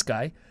cast this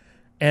guy.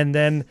 And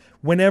then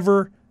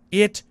whenever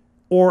it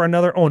or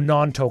another,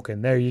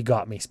 non-token, there you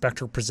got me.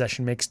 Spectral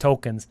Procession makes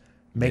tokens,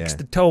 makes Yeah.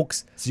 the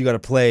tokes. So you got to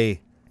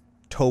play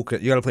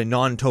token. You got to play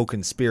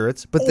non-token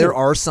spirits, but there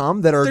are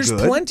some that are There's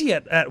good. plenty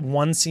at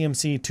 1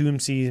 CMC, 2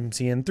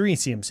 CMC, and 3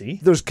 CMC.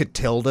 There's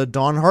Catilda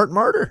Dawnheart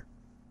Martyr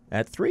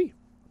at 3.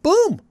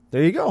 Boom!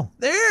 There you go.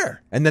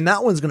 There! And then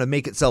that one's going to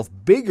make itself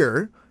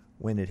bigger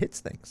when it hits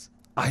things.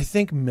 I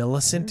think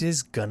Millicent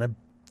is gonna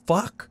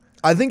fuck.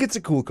 I think it's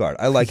a cool card.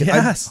 I like it.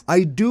 Yes.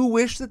 I do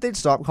wish that they'd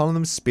stop calling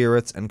them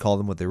spirits and call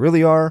them what they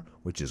really are,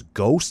 which is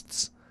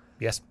ghosts.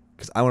 Yes.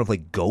 Because I want to play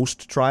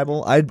Ghost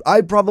Tribal.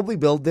 I'd probably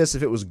build this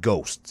if it was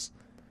ghosts.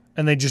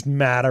 And they just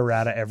mad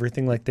errata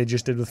everything like they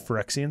just did with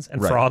Phyrexians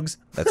and Right. frogs.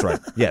 That's right.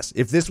 Yes.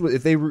 If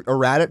they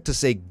errata it to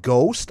say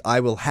ghost,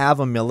 I will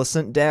have a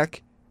Millicent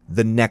deck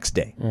the next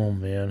day. Oh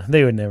man,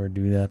 they would never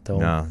do that though.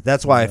 No,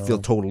 that's why I feel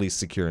totally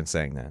secure in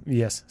saying that.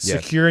 Yes,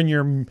 Yes. secure in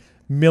your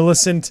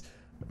Millicent,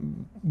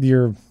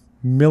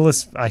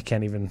 I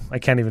can't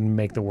even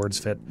make the words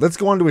fit. Let's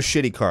go on to a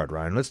shitty card,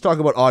 Ryan. Let's talk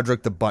about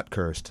Audric the Butt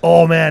Cursed.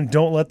 Oh man,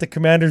 don't let the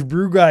Commander's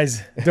Brew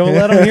guys. Don't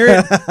let them hear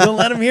it. Don't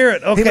let them hear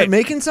it. Hey, Okay. but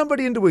making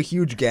somebody into a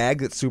huge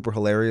gag that's super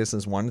hilarious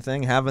is one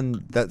thing.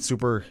 Having that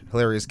super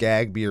hilarious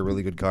gag be a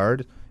really good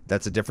card,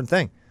 that's a different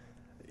thing.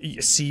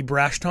 See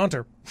Brash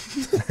Taunter.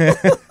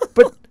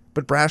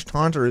 But Brash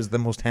Taunter is the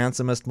most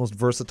handsomest, most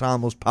versatile,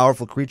 most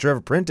powerful creature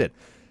ever printed.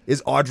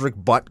 Is Audric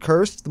Butt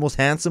Cursed the most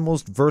handsome,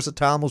 most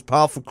versatile, most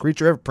powerful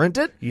creature ever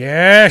printed?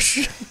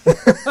 Yes.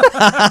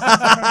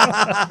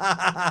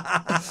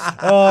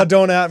 Oh,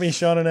 don't at me,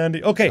 Sean and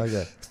Andy. Okay.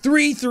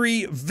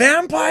 3/3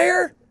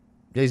 vampire.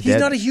 Yeah, he's He's dead.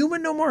 not a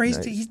human no more. He's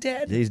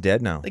dead. He's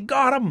dead now. They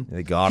got him.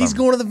 They got He's him.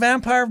 going to the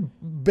vampire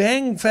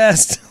bang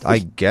fest. I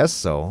guess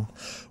so.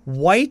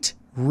 White,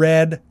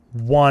 red,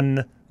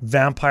 1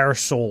 vampire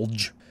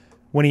soldier.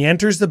 When he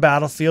enters the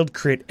battlefield,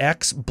 create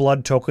X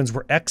blood tokens,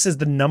 where X is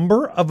the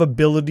number of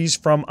abilities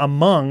from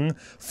among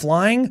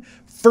flying,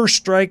 first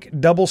strike,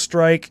 double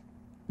strike,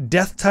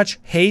 death touch,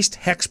 haste,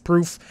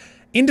 hexproof,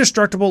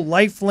 indestructible,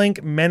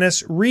 lifelink,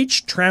 menace,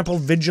 reach, trample,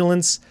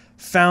 vigilance,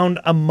 found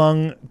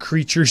among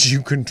creatures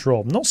you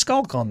control. No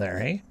skulk on there,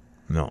 hey?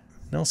 No.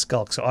 No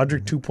skulk. So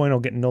Audric 2.0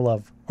 getting no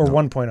love. Or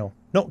 1.0.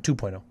 No,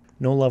 2.0.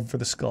 No love for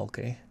the skulk,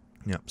 eh?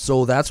 Yeah.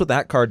 So that's what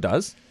that card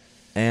does.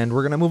 And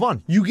we're going to move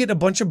on. You get a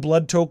bunch of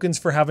blood tokens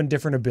for having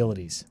different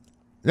abilities.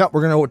 Yeah,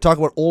 we're going to talk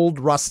about Old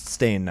Rust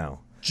Stain now.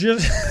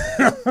 Just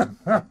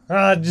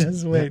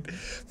wait.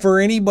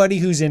 For anybody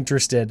who's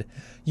interested,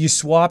 you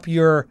swap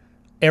your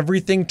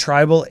everything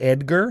tribal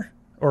Edgar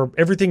or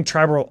everything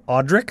tribal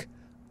Audric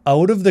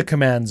out of the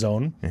command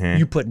zone. Mm-hmm.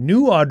 You put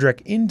new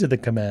Audric into the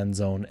command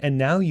zone, and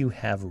now you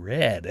have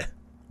red.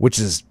 Which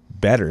is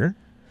better,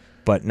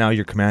 but now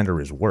your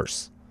commander is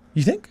worse.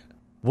 You think?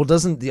 Well,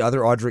 doesn't the other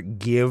Audric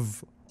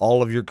give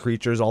all of your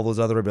creatures all those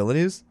other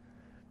abilities?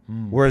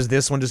 Whereas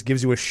this one just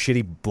gives you a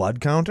shitty blood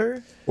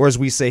counter? Or as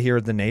we say here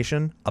at the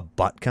Nation, a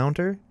butt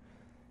counter?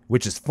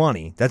 Which is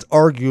funny. That's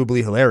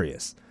arguably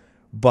hilarious.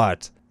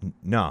 But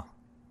no.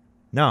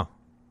 No.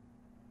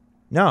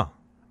 No.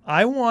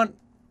 I want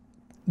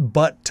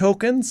butt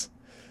tokens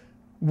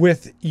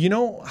with, you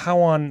know how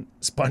on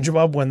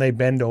SpongeBob when they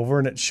bend over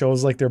and it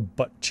shows like their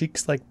butt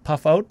cheeks like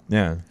puff out?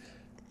 Yeah.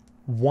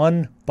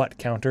 1 butt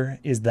counter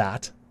is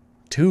that.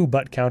 2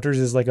 butt counters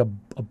is like a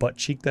butt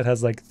cheek that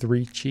has like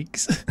 3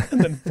 cheeks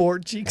and then 4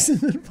 cheeks and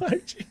then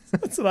 5 cheeks.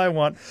 That's what I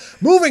want.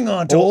 Moving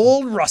on to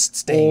Old Rust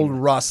Stain. Old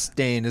Rust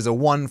Stain is a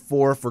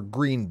 1/4 for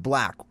green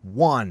black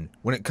 1.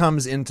 When it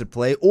comes into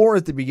play or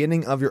at the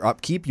beginning of your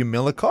upkeep, you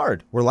mill a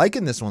card. We're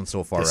liking this one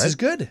so far, This right? is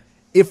good.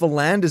 If a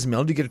land is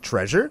milled, you get a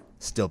treasure.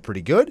 Still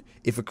pretty good.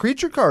 If a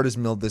creature card is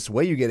milled this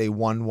way, you get a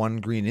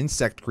 1/1 green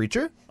insect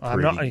creature.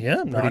 Pretty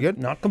good.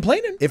 Not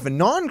complaining. If a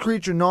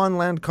non-creature,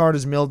 non-land card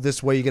is milled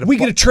this way, you get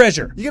get a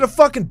treasure. You get a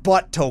fucking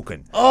butt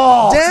token.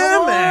 Oh,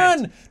 damn come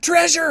it! on.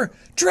 Treasure.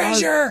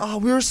 Oh,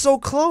 we were so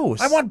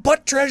close. I want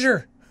butt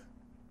treasure.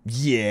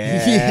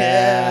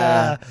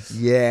 Yeah.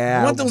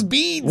 I want those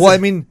beads. Well, I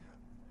mean,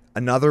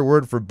 another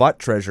word for butt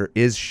treasure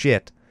is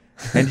shit.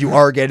 And you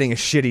are getting a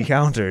shitty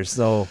counter,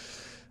 so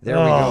there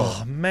we go.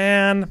 Oh,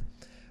 man.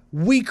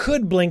 We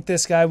could blink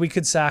this guy. We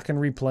could sack and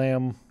replay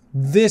him.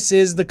 This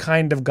is the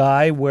kind of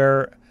guy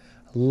where,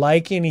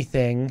 like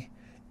anything,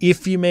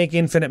 if you make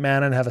infinite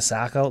mana and have a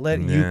sack outlet,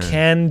 you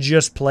can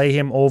just play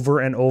him over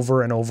and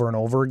over and over and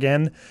over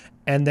again.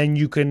 And then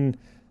you can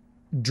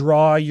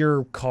draw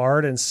your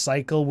card and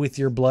cycle with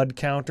your blood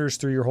counters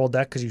through your whole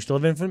deck because you still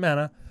have infinite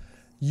mana.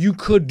 You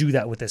could do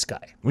that with this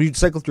guy. Well, you'd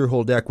cycle through your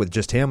whole deck with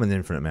just him and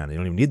infinite mana. You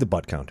don't even need the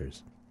butt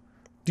counters.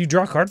 Do you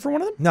draw a card for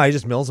one of them? No, he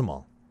just mills them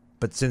all.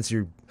 But since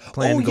you're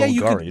playing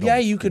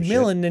you could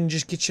mill and then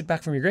just get shit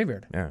back from your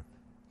graveyard.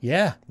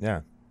 Yeah.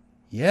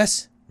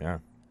 Yes. Yeah.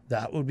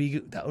 That would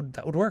work.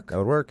 That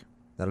would work.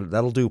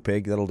 That'll do,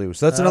 pig. That'll do.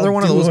 So that's another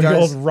one of those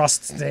guys. Old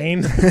rust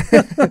stain.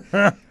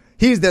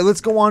 He's there.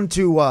 Let's go on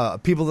to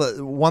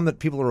one that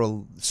people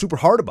are super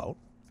hard about.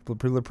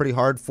 People are pretty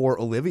hard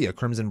for Olivia,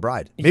 Crimson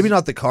Bride. Maybe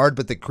not the card,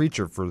 but the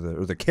creature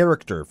or the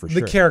character for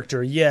sure. The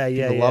character, yeah.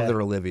 People love their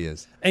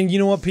Olivias. And you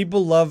know what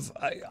people love?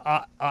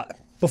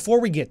 Before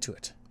we get to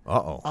it,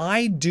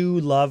 I do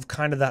love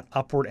kind of that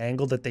upward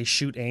angle that they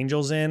shoot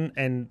angels in,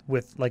 and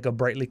with like a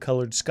brightly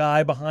colored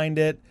sky behind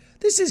it.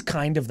 This is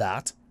kind of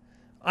that.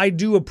 I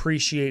do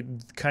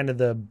appreciate kind of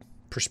the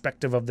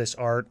perspective of this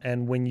art,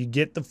 and when you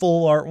get the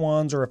full art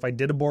ones, or if I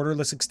did a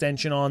borderless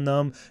extension on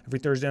them every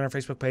Thursday on our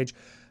Facebook page,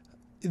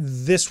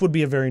 this would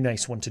be a very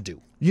nice one to do.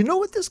 You know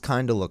what this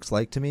kind of looks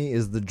like to me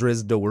is the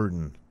Driz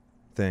Doerden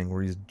thing,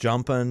 where he's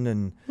jumping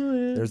and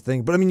there's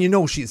thing. But I mean, you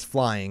know she's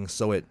flying,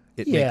 so it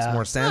makes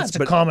more sense. It's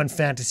a common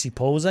fantasy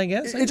pose, I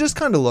guess. It just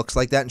kind of looks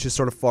like that, and she's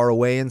sort of far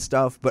away and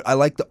stuff. But I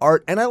like the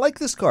art, and I like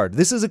this card.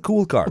 This is a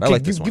cool card. Okay, I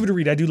like this one. Give it a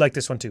read. I do like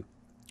this one too.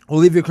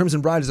 Olivia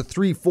Crimson Bride is a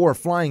 3/4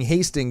 flying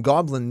hasting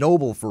goblin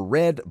noble for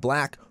red,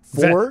 black,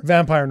 4.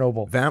 Vampire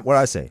noble. What did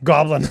I say?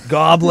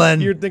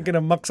 Goblin. You're thinking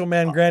of Muxo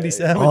Man Grandy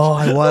Savage. Oh,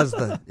 I was.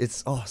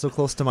 It's so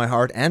close to my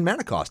heart. And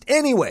mana cost.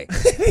 Anyway.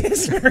 It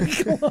is very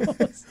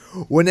close.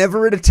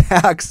 Whenever it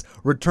attacks,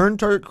 return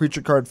target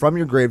creature card from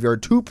your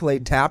graveyard to play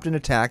tapped and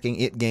attacking.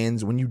 It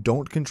gains when you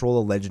don't control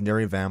a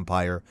legendary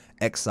vampire.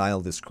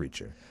 Exile this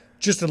creature.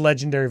 Just a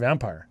legendary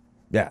vampire.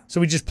 Yeah. So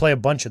we just play a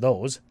bunch of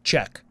those.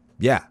 Check.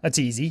 Yeah. That's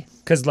easy.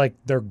 Because I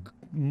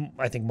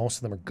think most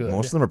of them are good.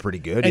 Most of them are pretty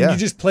good, and you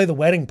just play the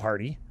wedding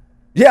party.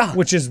 Yeah.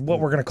 Which is what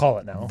we're going to call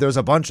it now. There's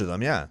a bunch of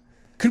them, yeah.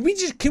 Can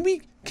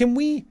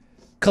we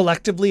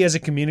collectively as a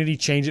community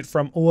change it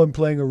from, I'm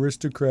playing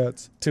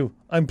aristocrats, to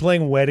I'm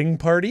playing wedding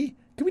party?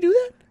 Can we do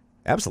that?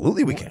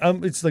 Absolutely we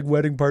can. It's like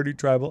wedding party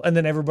tribal. And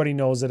then everybody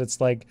knows that it's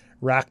like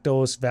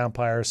Rakdos,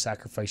 vampires,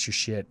 sacrifice your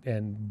shit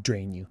and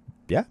drain you.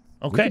 Yeah.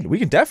 Okay. We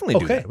can definitely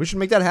do that. We should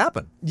make that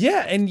happen.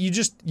 Yeah, and you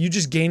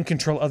just gain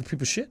control of other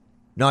people's shit.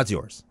 No, it's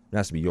yours. It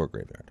has to be your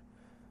graveyard.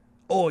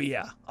 Oh,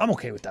 yeah. I'm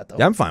okay with that, though.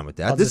 Yeah, I'm fine with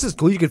that. This is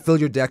cool. You could fill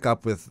your deck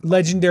up with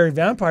legendary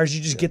vampires.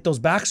 You just get those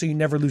back so you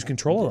never lose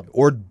control of them.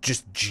 Or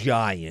just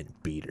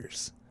giant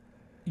beaters.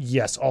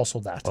 Yes, also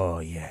that. Oh,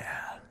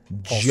 yeah.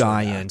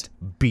 Giant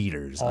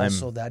beaters.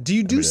 Also that. Do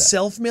you do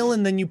self-mill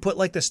and then you put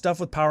like the stuff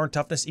with power and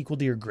toughness equal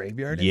to your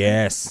graveyard?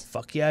 Yes.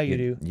 Fuck yeah, you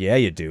do. Yeah,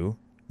 you do.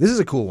 This is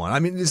a cool one. I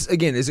mean, is it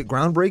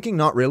groundbreaking?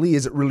 Not really.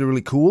 Is it really,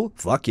 really cool?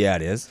 Fuck yeah,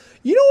 it is.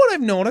 You know what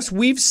I've noticed?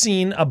 We've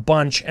seen a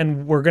bunch,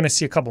 and we're going to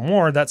see a couple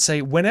more, that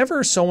say,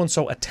 whenever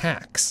so-and-so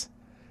attacks,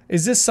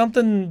 is this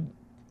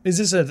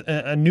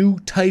a new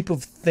type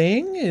of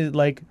thing?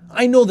 Like,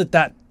 I know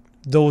that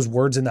those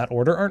words in that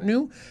order aren't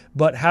new,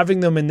 but having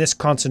them in this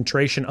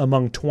concentration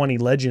among 20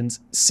 legends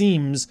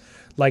seems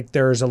like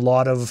there's a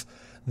lot of,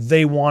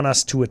 they want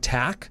us to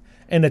attack,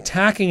 and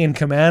attacking in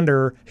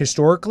Commander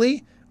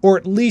historically, or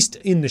at least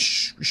in the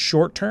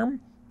short term,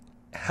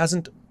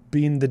 hasn't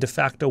been the de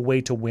facto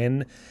way to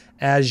win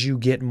as you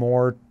get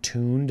more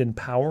tuned and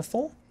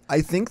powerful.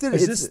 I think that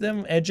is this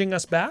them edging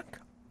us back?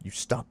 You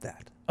stop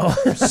that. Oh,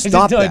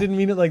 I didn't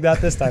mean it like that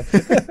this time.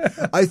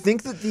 I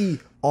think that the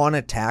on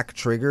attack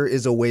trigger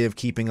is a way of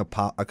keeping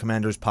a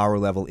commander's power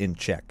level in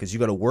check, because you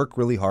got to work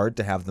really hard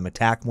to have them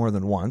attack more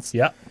than once.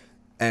 Yeah.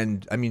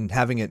 And, I mean,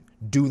 having it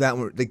do that,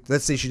 like,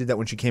 let's say she did that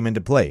when she came into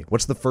play.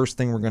 What's the first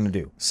thing we're going to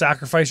do?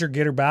 Sacrifice her,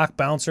 get her back,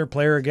 bounce her,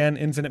 play her again,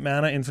 infinite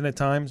mana, infinite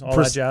times, all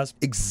that jazz.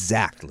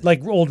 Exactly.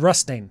 Like old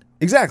Rustain.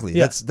 Exactly.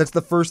 Yeah. That's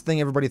the first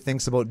thing everybody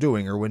thinks about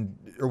doing. Or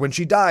when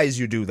she dies,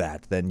 you do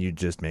that. Then you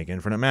just make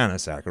infinite mana,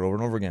 sack her over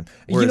and over again.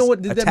 Whereas you know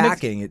what?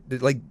 Attacking,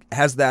 it like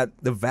has the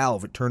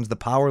valve. It turns the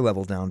power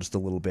level down just a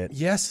little bit.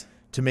 Yes.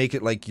 To make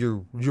it like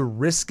you're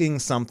risking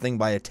something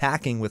by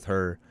attacking with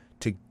her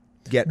to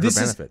get her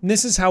benefit.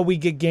 This is how we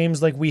get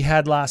games like we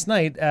had last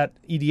night at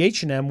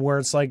EDH&M, where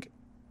it's like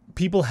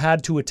people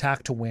had to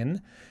attack to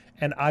win,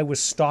 and I was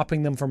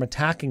stopping them from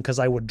attacking because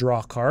I would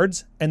draw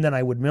cards and then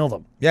I would mill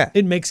them. Yeah.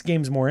 It makes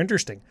games more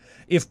interesting.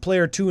 If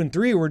player 2 and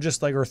 3 were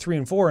just like, or 3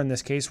 and 4 in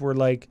this case, were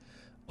like,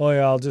 oh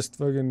yeah, I'll just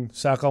fucking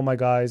sack all my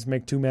guys,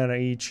 make 2 mana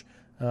each,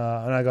 and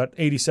I got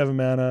 87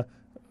 mana,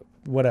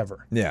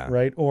 whatever. Yeah.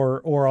 Right?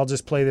 Or I'll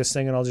just play this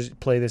thing and I'll just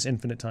play this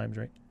infinite times,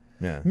 right?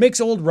 Yeah. Makes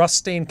old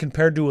Ruststain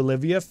compared to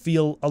Olivia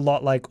feel a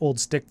lot like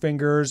old Stick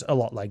Fingers, a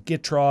lot like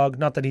Gitrog.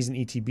 Not that he's an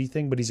ETB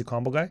thing, but he's a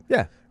combo guy.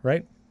 Yeah.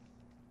 Right?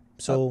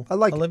 So I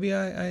like Olivia,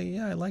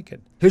 I like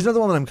it. Here's another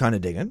one that I'm kind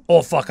of digging.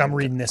 Oh, fuck, I'm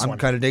reading this one. I'm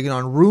kind of digging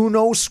on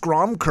Runo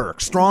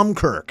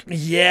Stromkirk.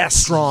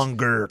 Yes.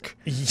 Stromgurk.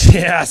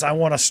 Yes, I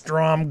want a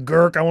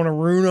Stromgurk. I want a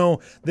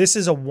Runo. This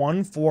is a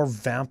 1/4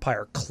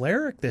 vampire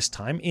cleric this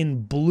time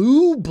in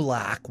blue,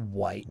 black,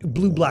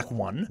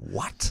 1.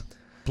 What?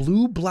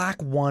 Blue,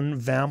 black, 1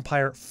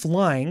 vampire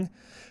flying.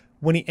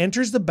 When he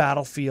enters the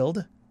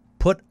battlefield,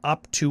 put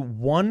up to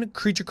 1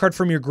 creature card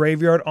from your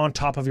graveyard on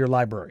top of your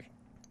library.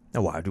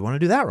 Now, why do you want to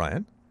do that,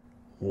 Ryan?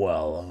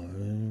 Well,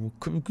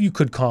 you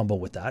could combo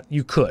with that.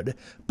 You could.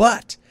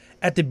 But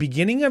at the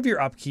beginning of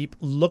your upkeep,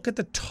 look at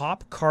the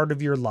top card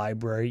of your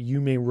library. You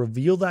may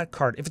reveal that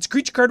card. If it's a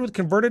creature card with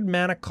converted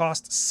mana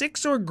cost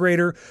 6 or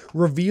greater,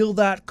 reveal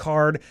that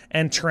card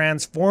and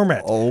transform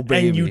it. Oh,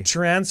 baby. And you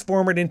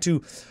transform it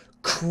into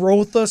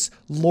Krothus,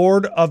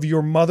 Lord of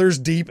your mother's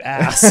deep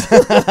ass.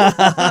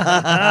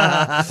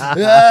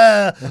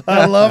 Yeah,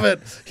 I love it.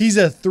 He's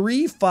a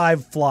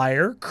 3/5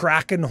 flyer,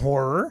 Kraken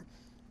Horror.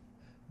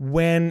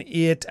 When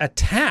it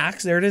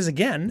attacks, there it is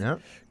again, Yep.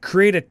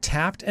 create a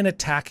tapped and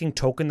attacking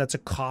token that's a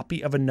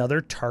copy of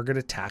another target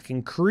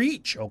attacking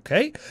creature,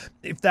 okay?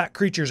 If that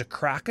creature is a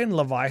Kraken,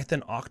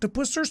 Leviathan,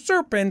 Octopus, or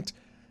Serpent,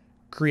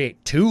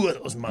 create 2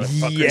 of those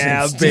motherfuckers.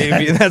 Yeah, instead.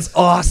 baby. That's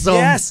awesome.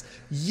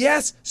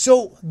 Yes.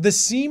 So the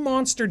Sea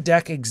Monster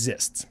deck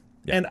exists.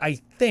 Yeah. And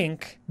I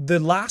think the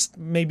last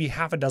maybe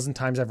half a dozen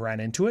times I've ran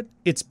into it,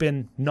 it's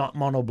been not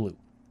mono blue.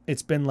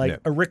 It's been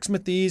like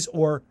Arixmethes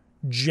or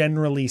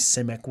generally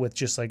Simic with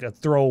just like a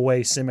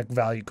throwaway Simic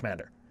value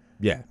commander.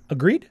 Yeah.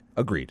 Agreed?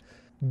 Agreed.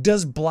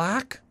 Does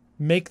black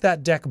make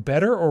that deck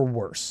better or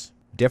worse?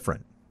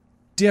 Different.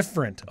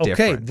 Okay,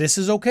 Different. this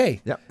is okay.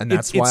 Yep, and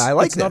that's why I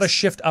like It's not this. a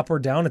shift up or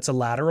down, it's a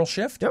lateral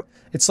shift. Yep.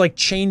 It's like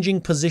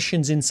changing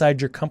positions inside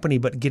your company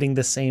but getting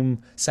the same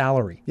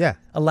salary. Yeah.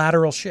 A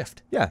lateral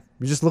shift. Yeah.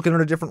 You're just looking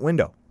at a different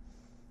window.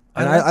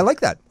 And I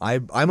like that.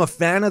 I'm a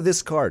fan of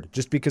this card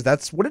just because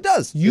that's what it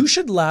does. You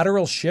should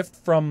lateral shift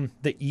from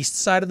the east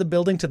side of the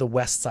building to the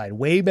west side.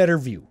 Way better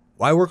view.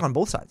 I work on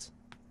both sides.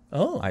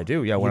 Oh. I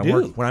do. Yeah.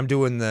 When I'm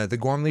doing the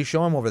Gormley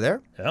show, I'm over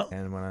there. Yeah.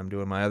 And when I'm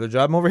doing my other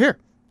job, I'm over here.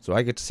 So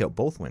I get to see out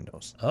both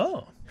windows.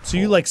 Oh. So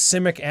you like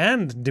Simic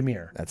and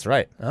Dimir? That's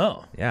right.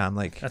 Oh. Yeah, I'm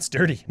like... That's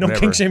dirty. No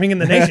whatever. king shaming in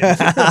the nation.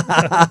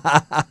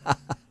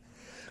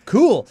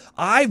 Cool.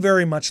 I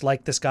very much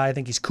like this guy. I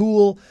think he's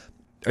cool.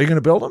 Are you going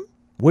to build him?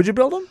 Would you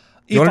build him?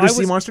 You want to do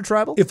Sea Monster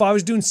Tribal? If I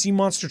was doing Sea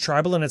Monster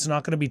Tribal and it's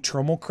not going to be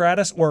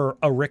Tromokratis or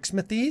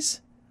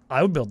Arixmethes,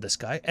 I would build this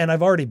guy. And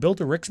I've already built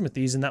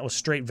Arixmethes and that was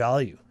straight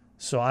value.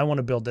 So I want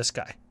to build this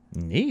guy.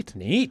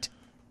 Neat.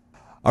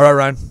 All right,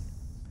 Ryan.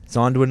 It's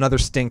on to another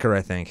stinker,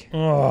 I think.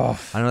 Oh.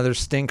 Another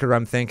stinker,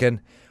 I'm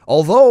thinking.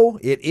 Although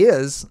it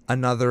is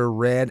another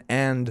red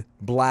and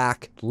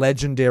black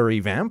legendary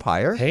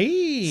vampire.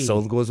 Hey. So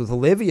it goes with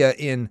Olivia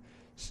in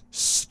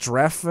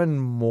Strephon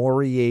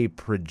Morier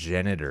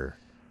Progenitor.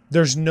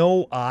 There's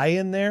no I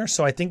in there,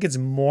 so I think it's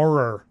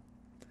Morer.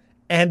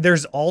 And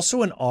there's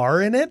also an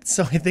R in it,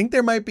 so I think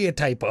there might be a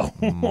typo.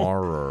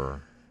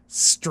 Morer.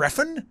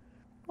 Strephon?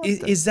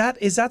 Is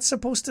that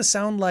supposed to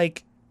sound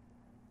like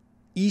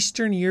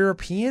Eastern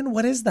European?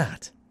 What is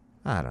that?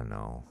 I don't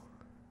know.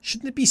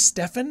 Shouldn't it be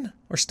Stefan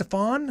or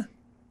Stefan?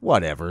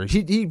 Whatever.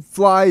 He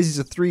flies. He's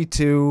a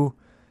 3/2.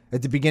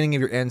 At the beginning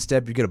of your end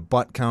step, you get a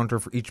butt counter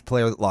for each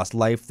player that lost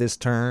life this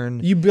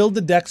turn. You build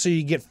the deck so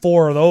you get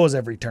 4 of those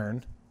every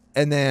turn.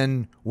 And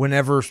then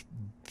whenever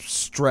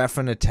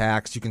Strephon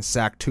attacks, you can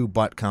sack 2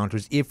 butt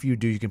counters. If you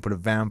do, you can put a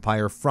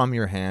vampire from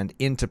your hand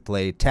into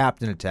play,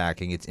 tapped and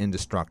attacking. It's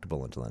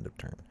indestructible until end of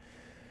turn.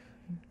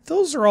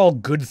 Those are all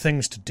good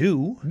things to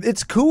do.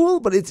 It's cool,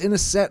 but it's in a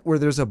set where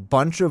there's a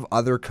bunch of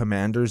other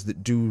commanders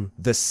that do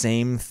the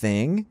same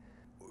thing.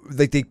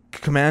 Like they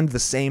command the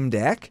same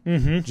deck,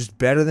 just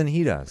better than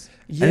he does.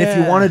 Yeah. And if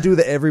you want to do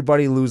the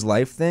everybody lose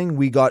life thing,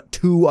 we got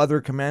 2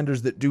 other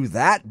commanders that do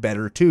that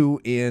better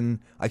too in,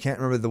 I can't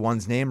remember the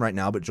one's name right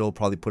now, but Joel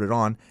probably put it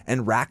on,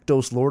 and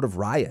Rakdos, Lord of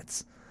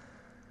Riots.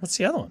 What's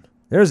the other one?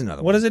 There's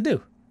another one. What does it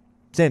do?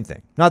 Same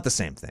thing. Not the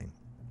same thing.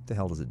 What the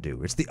hell does it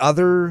do? It's the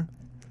other...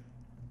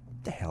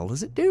 What the hell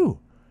does it do?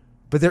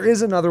 But there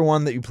is another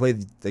one that you play,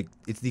 like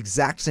it's the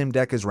exact same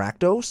deck as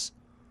Rakdos.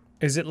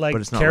 Is it like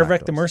Karavek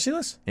Karavek the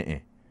Merciless? Uh-uh.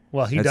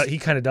 Well, he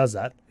kind of does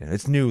that. Yeah,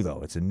 it's new, though.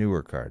 It's a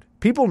newer card.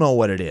 People know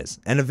what it is.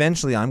 And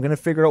eventually I'm going to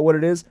figure out what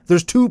it is.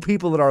 There's 2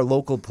 people at our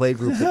local play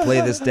group that play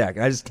this deck.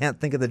 I just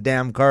can't think of the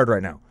damn card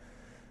right now.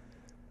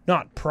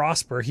 Not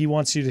Prosper. He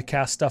wants you to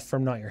cast stuff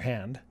from not your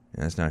hand.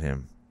 Yeah, that's not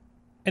him.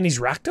 And he's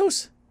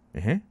Rakdos?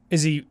 Uh-huh.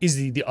 Is he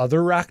the other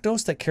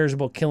Rakdos that cares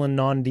about killing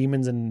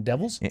non-demons and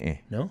devils?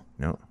 No?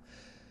 No.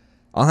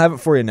 I'll have it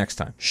for you next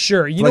time.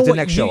 Sure. You Like know the what?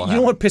 next show I'll You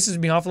know have what pisses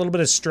me off a little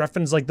bit is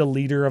Streffin's like the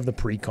leader of the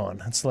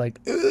precon. It's like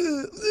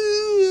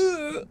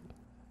You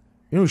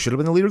know who should have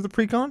been the leader of the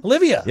precon?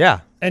 Olivia.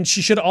 Yeah. And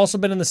she should have also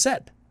been in the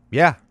set.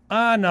 Yeah.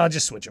 No,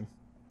 just switch them.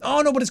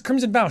 Oh, no, but it's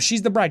Crimson Vow.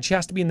 She's the bride. She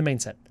has to be in the main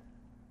set.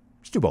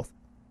 Just do both.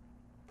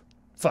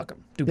 Fuck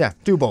them. Yeah,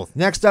 do both.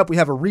 Next up, we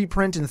have a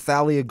reprint in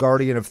Thalia,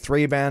 Guardian of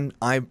Thraban.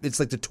 It's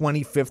like the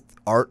 25th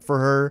art for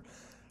her.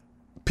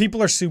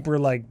 People are super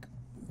like,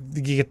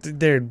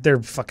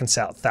 they're fucking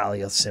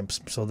Thalia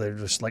simps. So they're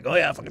just like, oh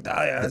yeah, fucking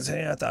Thalia.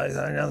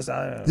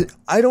 Thalia.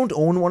 I don't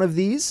own one of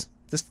these,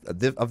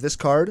 of this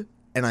card,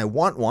 and I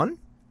want one,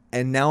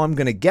 and now I'm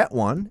going to get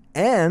one,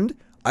 and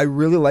I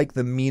really like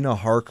the Mina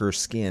Harker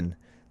skin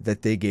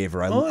that they gave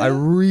her. I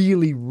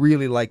really,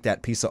 really like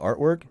that piece of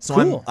artwork. So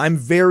cool. I'm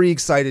very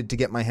excited to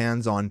get my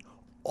hands on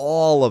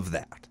all of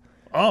that.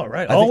 Oh,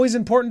 right. Always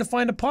important to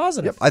find a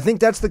positive. Yep, I think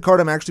that's the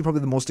card I'm actually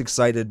probably the most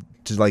excited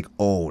to like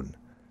own.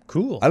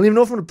 Cool. I don't even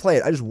know if I'm going to play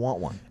it. I just want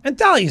one. And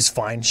Thalia's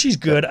fine. She's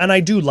good. And I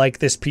do like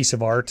this piece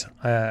of art.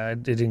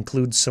 It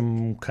includes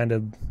some kind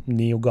of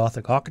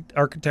neo-Gothic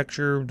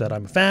architecture that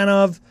I'm a fan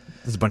of.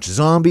 There's a bunch of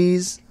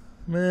zombies.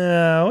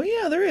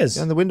 Yeah, there is.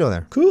 On the window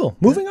there. Cool.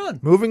 Moving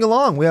on. Moving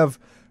along, we have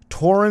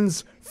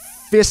Torrens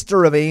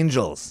Fister of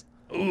Angels.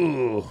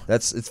 Ooh.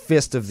 It's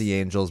Fist of the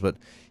Angels, but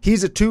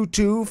he's a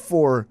 2/2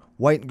 for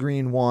white,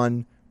 green,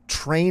 1.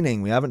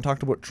 Training. We haven't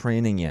talked about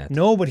training yet.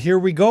 No, but here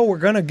we go. We're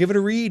going to give it a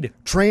read.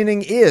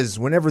 Training is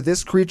whenever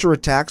this creature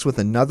attacks with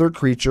another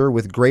creature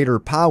with greater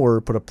power,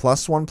 put a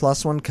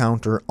 +1/+1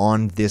 counter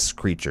on this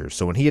creature.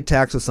 So when he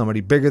attacks with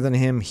somebody bigger than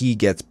him, he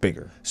gets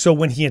bigger. So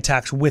when he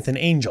attacks with an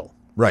angel.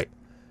 Right.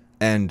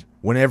 And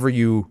whenever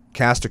you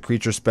cast a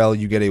creature spell,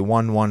 you get a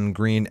 1/1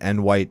 green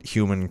and white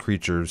human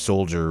creature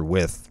soldier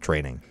with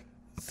training.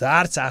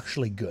 That's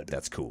actually good.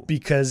 That's cool.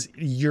 Because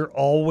you're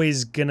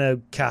always going to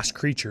cast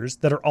creatures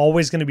that are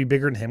always going to be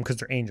bigger than him because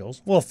they're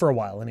angels. Well, for a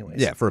while anyways.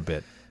 Yeah, for a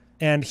bit.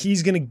 And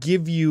he's going to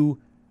give you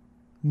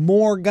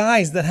more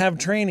guys that have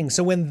training.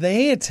 So when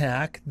they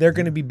attack, they're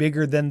going to be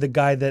bigger than the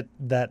guy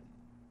that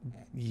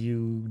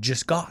you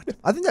just got.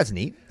 I think that's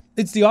neat.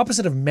 It's the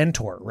opposite of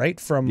Mentor, right?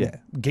 From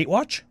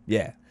Gatewatch?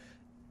 Yeah.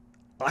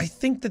 I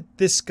think that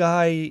this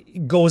guy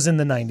goes in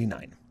the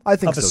 99. I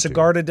think of a so, too.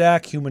 Sigarda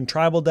deck, human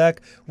tribal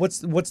deck.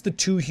 What's the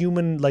two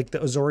human, like the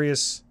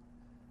Azorius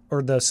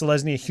or the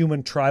Selesnya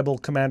human tribal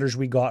commanders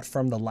we got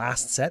from the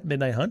last set,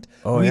 Midnight Hunt?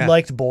 We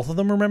liked both of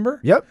them, remember?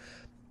 Yep.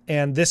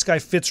 And this guy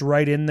fits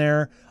right in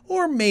there,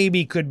 or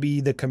maybe could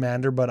be the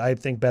commander, but I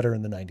think better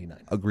in the 99.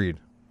 Agreed.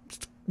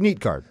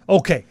 Neat card.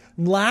 Okay,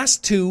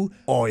 last two.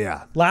 Oh,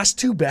 yeah. Last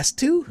two, best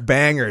two?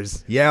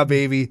 Bangers. Yeah,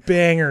 baby.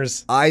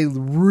 Bangers. I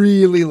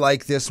really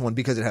like this one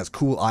because it has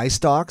cool eye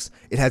stalks.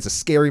 It has a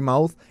scary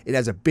mouth. It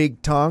has a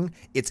big tongue.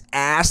 Its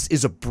ass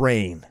is a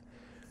brain.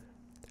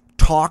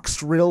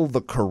 Toxrill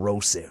the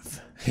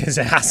Corrosive. His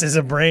ass is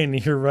a brain,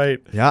 you're right.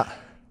 Yeah.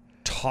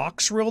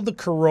 Toxrill the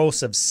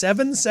Corrosive,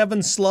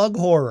 7/7 slug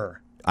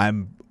horror.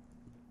 I'm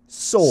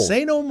sold.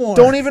 Say no more.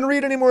 Don't even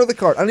read any more of the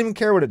card. I don't even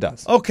care what it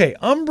does. Okay,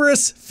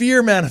 Umbrous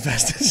Fear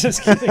Manifest.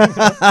 Just kidding.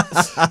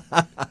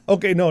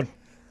 Okay, no.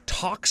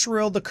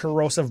 Toxrill the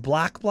Corrosive,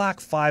 black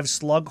 5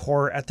 slug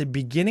horror at the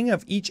beginning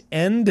of each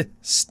end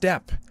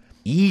step.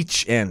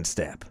 Each end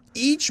step.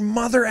 Each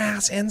mother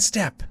ass end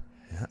step.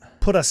 Yeah.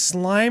 Put a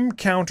slime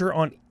counter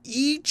on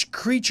each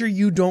creature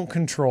you don't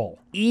control.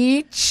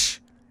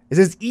 Each? It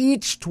says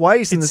each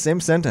twice in the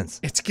same sentence.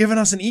 It's giving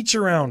us an each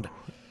around.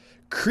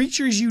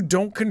 Creatures you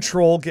don't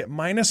control get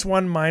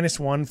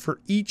 -1/-1 for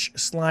each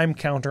slime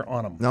counter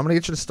on them. Now I'm going to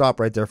get you to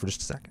stop right there for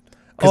just a second.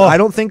 Because I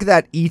don't think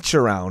that each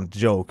around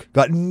joke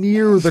got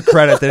near the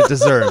credit that it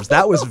deserves.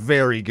 That was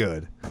very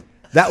good.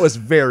 That was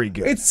very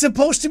good. It's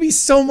supposed to be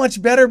so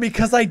much better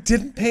because I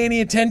didn't pay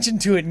any attention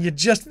to it, and you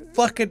just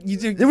fucking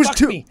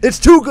me. It's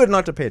too good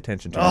not to pay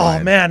attention to. Oh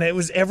Ryan. Man, it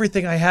was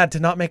everything I had to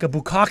not make a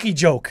bukkake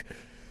joke.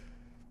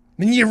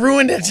 And you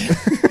ruined it.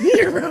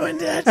 You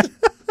ruined it.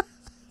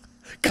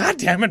 God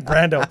damn it,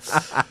 Brando.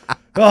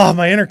 Oh,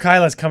 my inner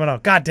Kyla's coming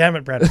out. God damn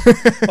it, Brando.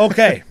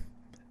 Okay.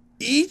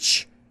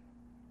 Each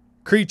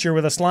creature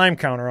with a slime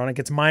counter on it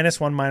gets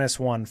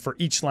 -1/-1 for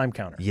each slime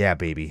counter. Yeah,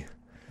 baby.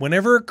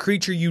 Whenever a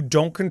creature you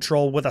don't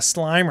control with a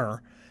Slimer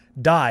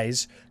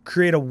dies,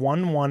 create a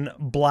 1/1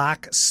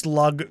 black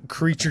slug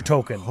creature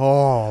token.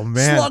 Oh,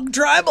 man. Slug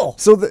tribal.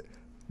 So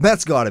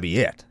that's got to be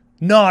it.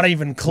 Not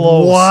even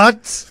close.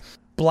 What?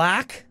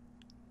 Black?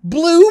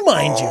 Blue,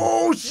 mind you.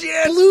 Oh,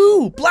 shit.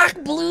 Blue.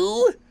 Black,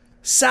 blue.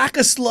 Sack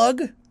a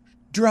slug.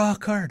 Draw a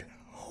card.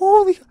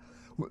 Holy.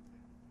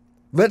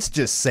 Let's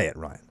just say it,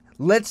 Ryan.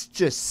 Let's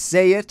just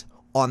say it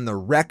on the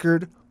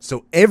record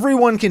so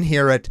everyone can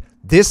hear it.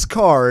 This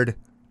card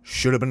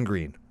should have been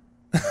green.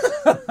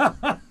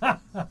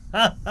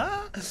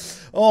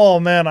 Oh,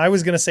 man. I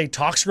was going to say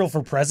Toxrill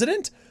for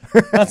president.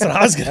 That's what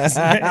I was going to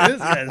say. This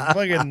guy's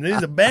fucking,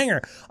 he's a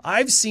banger.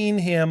 I've seen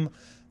him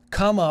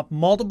come up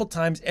multiple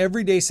times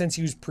every day since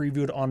he was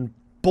previewed on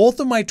both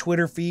of my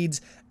Twitter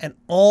feeds and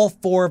all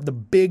 4 of the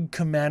big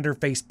Commander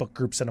Facebook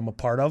groups that I'm a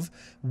part of.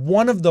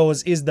 One of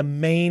those is the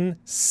main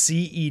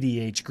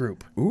CEDH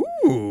group.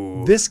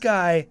 Ooh. This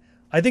guy,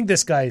 I think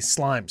this guy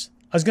slimes.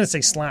 I was going to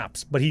say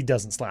slaps, but he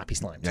doesn't slap. He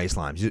slimes. Yeah, he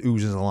slimes. He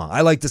oozes along.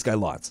 I like this guy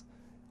lots.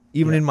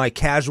 Even in my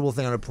casual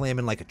thing, I'm going to play him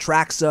in like a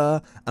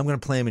Traxa. I'm going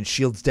to play him in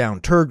Shields Down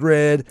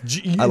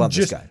Turgrid. I love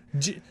this guy.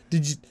 Did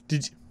you?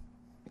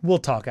 We'll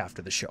talk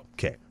after the show.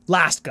 Okay.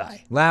 Last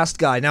guy.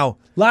 Now,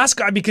 Last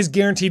guy because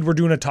guaranteed we're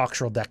doing a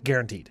Toxrill deck.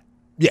 Guaranteed.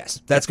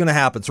 yes, that's going to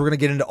happen. So we're going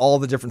to get into all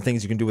the different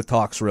things you can do with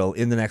Toxrill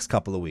in the next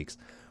couple of weeks.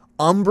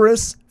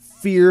 Umbrus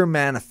Fear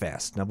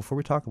Manifest. Now, before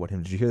we talk about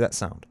him, did you hear that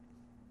sound?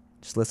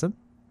 Just listen.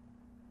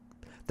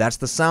 That's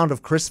the sound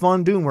of Chris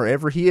Von Doom,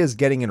 wherever he is,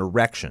 getting an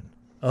erection.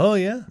 Oh,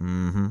 yeah?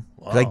 Mm-hmm.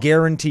 Wow. I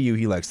guarantee you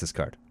he likes this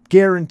card.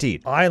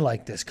 Guaranteed. I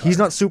like this card. He's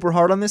not super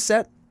hard on this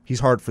set. He's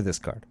hard for this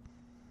card.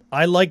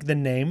 I like the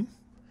name.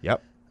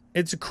 Yep.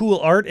 It's a cool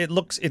art.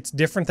 It's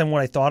different than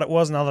what I thought it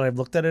was now that I've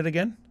looked at it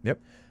again. Yep.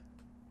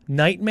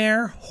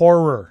 Nightmare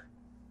Horror.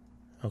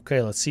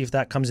 Okay, let's see if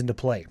that comes into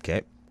play.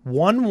 Okay.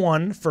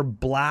 1/1 for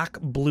black,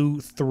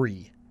 blue,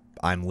 3.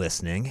 I'm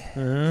listening.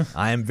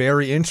 I am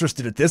very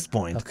interested at this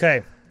point.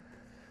 Okay.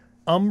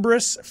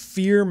 Umbrus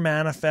Fear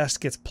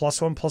Manifest gets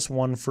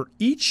 +1/+1 for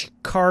each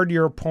card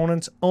your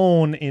opponents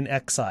own in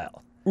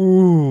exile.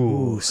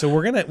 Ooh. So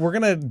we're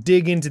gonna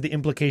dig into the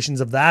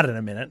implications of that in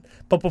a minute.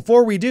 But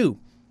before we do,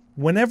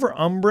 whenever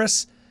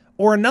Umbrus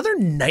or another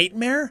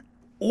nightmare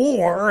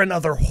or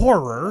another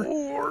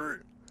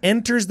horror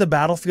enters the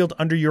battlefield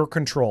under your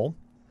control,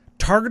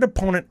 target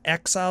opponent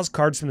exiles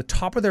cards from the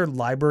top of their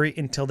library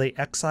until they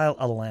exile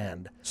a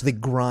land. So they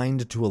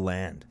grind to a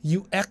land.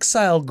 You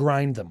exile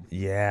grind them.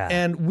 Yeah.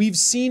 And we've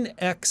seen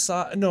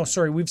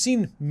we've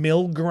seen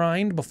mill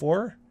grind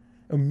before.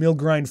 Or mill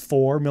grind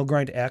 4, mill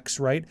grind X,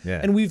 right? Yeah.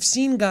 And we've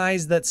seen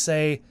guys that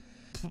say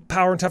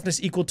power and toughness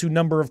equal to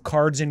number of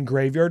cards in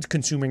graveyards,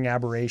 consuming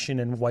aberration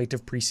and white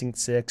of precinct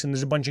 6, and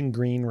there's a bunch in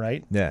green,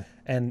 right? Yeah.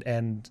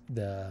 And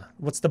the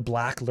what's the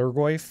black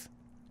Lurgoyf?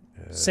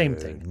 Same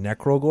thing.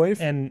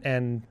 Necrogoyf?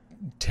 And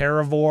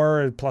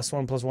Terravor,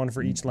 +1/+1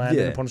 for each land in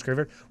Yeah. the opponent's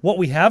graveyard. What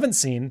we haven't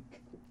seen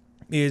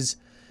is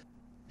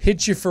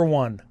hit you for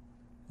 1.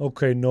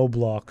 Okay, no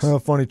blocks.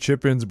 Funny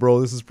chip-ins, bro.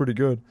 This is pretty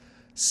good.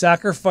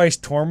 Sacrifice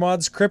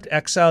Tormod's Crypt,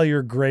 exile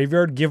your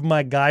graveyard, give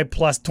my guy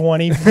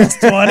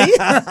 +20/+20.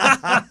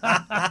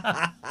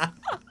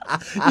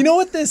 You know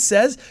what this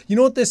says?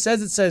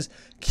 It says,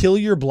 kill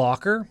your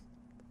blocker,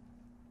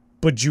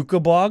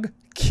 Bajuka Bog,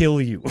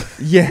 kill you.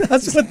 Yeah.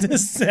 That's what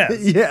this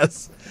says.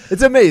 Yes.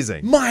 It's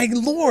amazing. My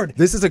lord.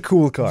 This is a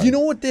cool card. You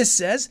know what this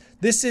says?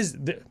 This is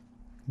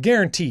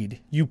guaranteed.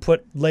 You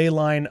put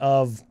Leyline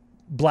of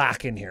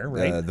Black in here,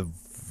 right? The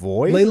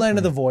Void? Leyline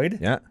of the Void.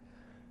 Yeah.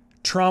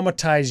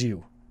 Traumatize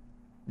you.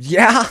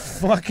 Yeah.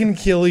 Fucking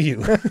kill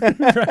you.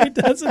 Right?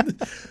 That's a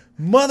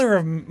mother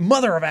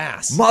of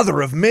ass.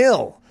 Mother of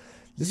Mill.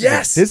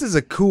 Yes. This is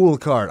a cool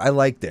card. I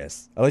like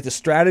this. I like the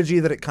strategy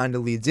that it kind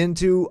of leads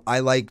into. I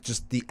like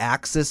just the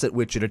axis at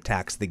which it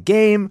attacks the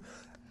game.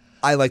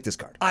 I like this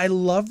card. I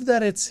love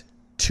that it's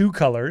 2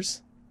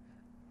 colors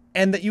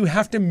and that you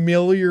have to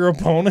mill your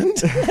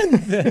opponent and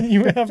then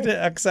you have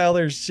to exile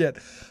their shit.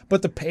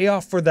 But the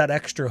payoff for that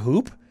extra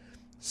hoop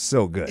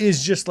So good.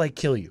 is just like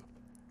kill you.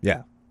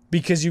 Yeah.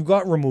 Because you've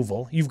got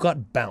removal, you've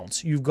got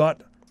bounce, you've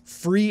got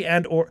free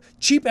and or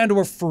cheap and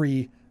or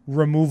free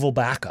removal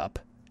backup.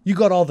 You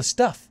got all the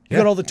stuff. You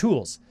got all the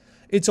tools.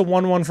 It's a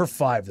 1/1 for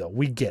 5 though.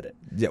 We get it.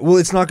 Yeah. Well,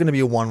 it's not going to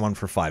be a 1/1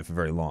 for 5 for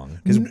very long.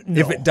 Because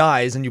if it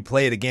dies and you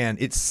play it again,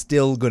 it's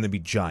still going to be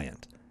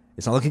giant.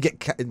 It's not like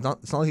it's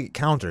not like it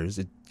counters.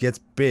 It gets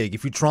big.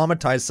 If you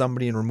traumatize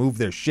somebody and remove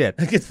their shit,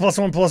 It gets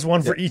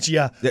 +1/+1 for each.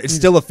 Yeah. it's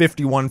still a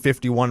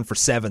 51/51 for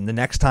 7 the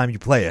next time you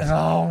play it.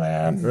 Oh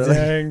man,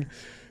 dang,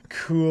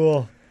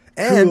 cool.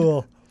 And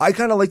cool. I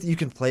kind of like that you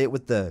can play it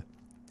with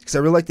because I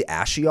really like the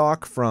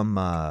Ashiok from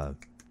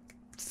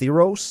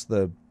Theros,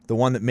 the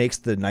one that makes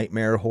the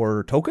Nightmare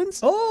Horror tokens.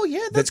 Oh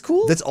yeah, that's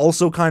cool. That's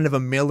also kind of a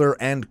miller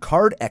and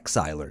card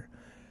exiler.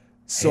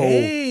 So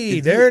hey,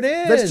 there it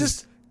is. That's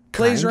just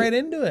plays kinda, right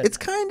into it. It's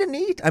kind of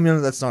neat. I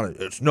mean, it's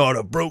not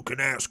a broken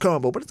ass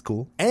combo, but it's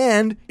cool.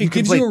 And It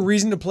gives you a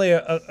reason to play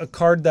a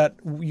card that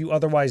you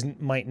otherwise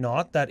might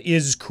not. That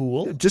is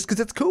cool. just because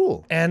it's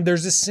cool. And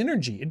there's a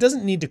synergy. It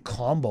doesn't need to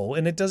combo,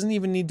 and it doesn't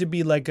even need to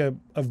be like a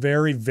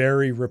very,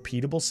 very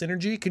repeatable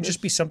synergy. It can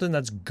just be something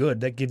that's good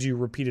that gives you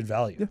repeated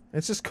value. Yeah,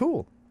 it's just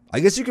cool.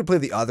 I guess you could play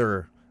the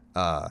other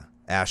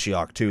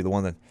Ashiok too, the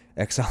one that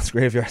exiles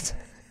graveyards.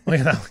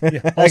 Yeah.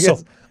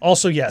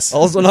 Also, yes.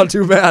 Also not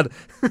too bad.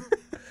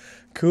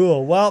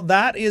 Cool. Well,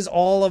 that is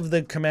all of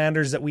the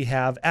commanders that we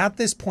have. At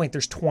this point,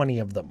 there's 20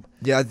 of them.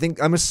 Yeah,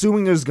 I'm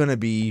assuming there's going to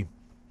be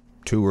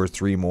 2 or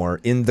 3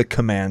 more in the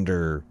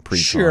commander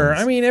pre-cons. Sure.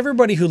 I mean,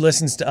 everybody who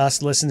listens to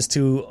us listens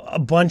to a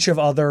bunch of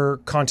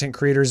other content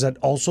creators that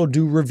also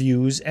do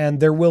reviews, and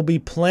there will be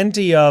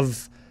plenty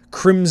of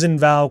Crimson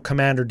Vow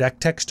Commander deck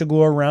techs to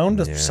go around.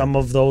 Yeah. Some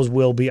of those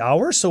will be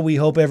ours, so we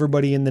hope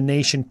everybody in the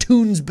nation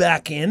tunes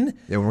back in.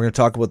 Yeah, we're going to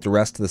talk about the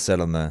rest of the set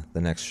on the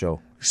next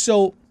show.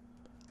 So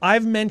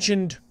I've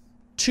mentioned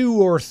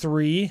 2 or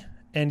 3,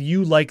 and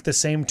you like the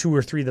same 2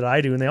 or 3 that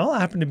I do, and they all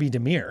happen to be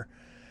Dimir.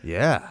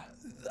 Yeah.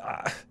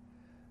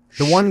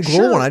 The one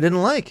glow one I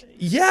didn't like.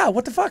 Yeah,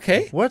 what the fuck,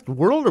 hey? What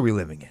world are we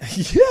living in?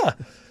 Yeah.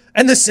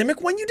 And the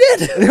Simic one you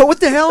did. What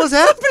the hell is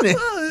happening?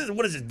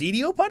 What is it,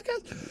 DDO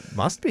podcast?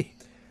 Must be.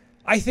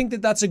 I think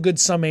that that's a good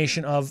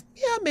summation of,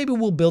 maybe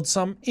we'll build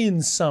some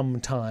in some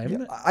time.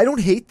 Yeah, I don't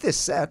hate this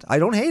set. I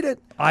don't hate it.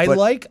 I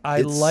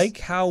like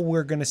how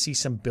we're going to see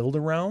some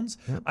build-arounds.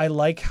 Yeah. I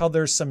like how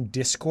there's some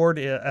discord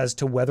as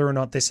to whether or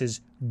not this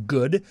is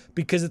good,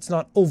 because it's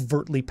not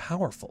overtly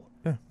powerful.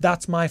 Yeah.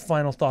 That's my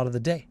final thought of the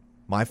day.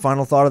 My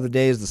final thought of the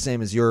day is the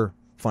same as your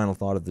final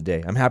thought of the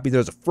day. I'm happy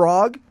there's a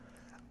frog.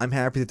 I'm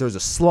happy that there's a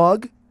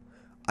slug.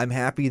 I'm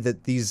happy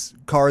that these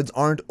cards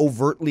aren't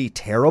overtly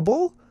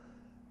terrible.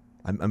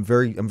 I'm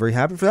very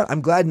happy for that.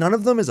 I'm glad none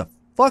of them is a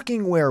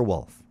fucking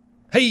werewolf.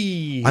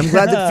 Hey! I'm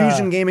glad that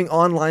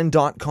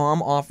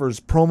FusionGamingOnline.com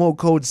offers promo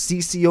code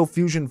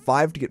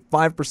CCOFusion5 to get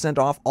 5%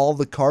 off all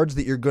the cards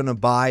that you're going to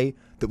buy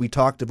that we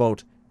talked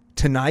about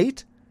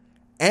tonight.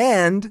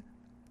 And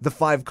the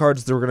 5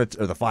 cards that we're going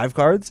to, or the 5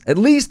 cards? At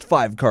least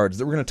 5 cards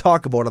that we're going to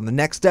talk about on the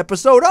next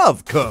episode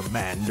of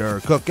Commander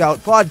Cookout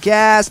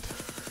Podcast.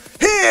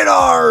 Hit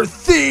our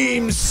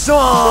theme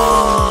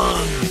song!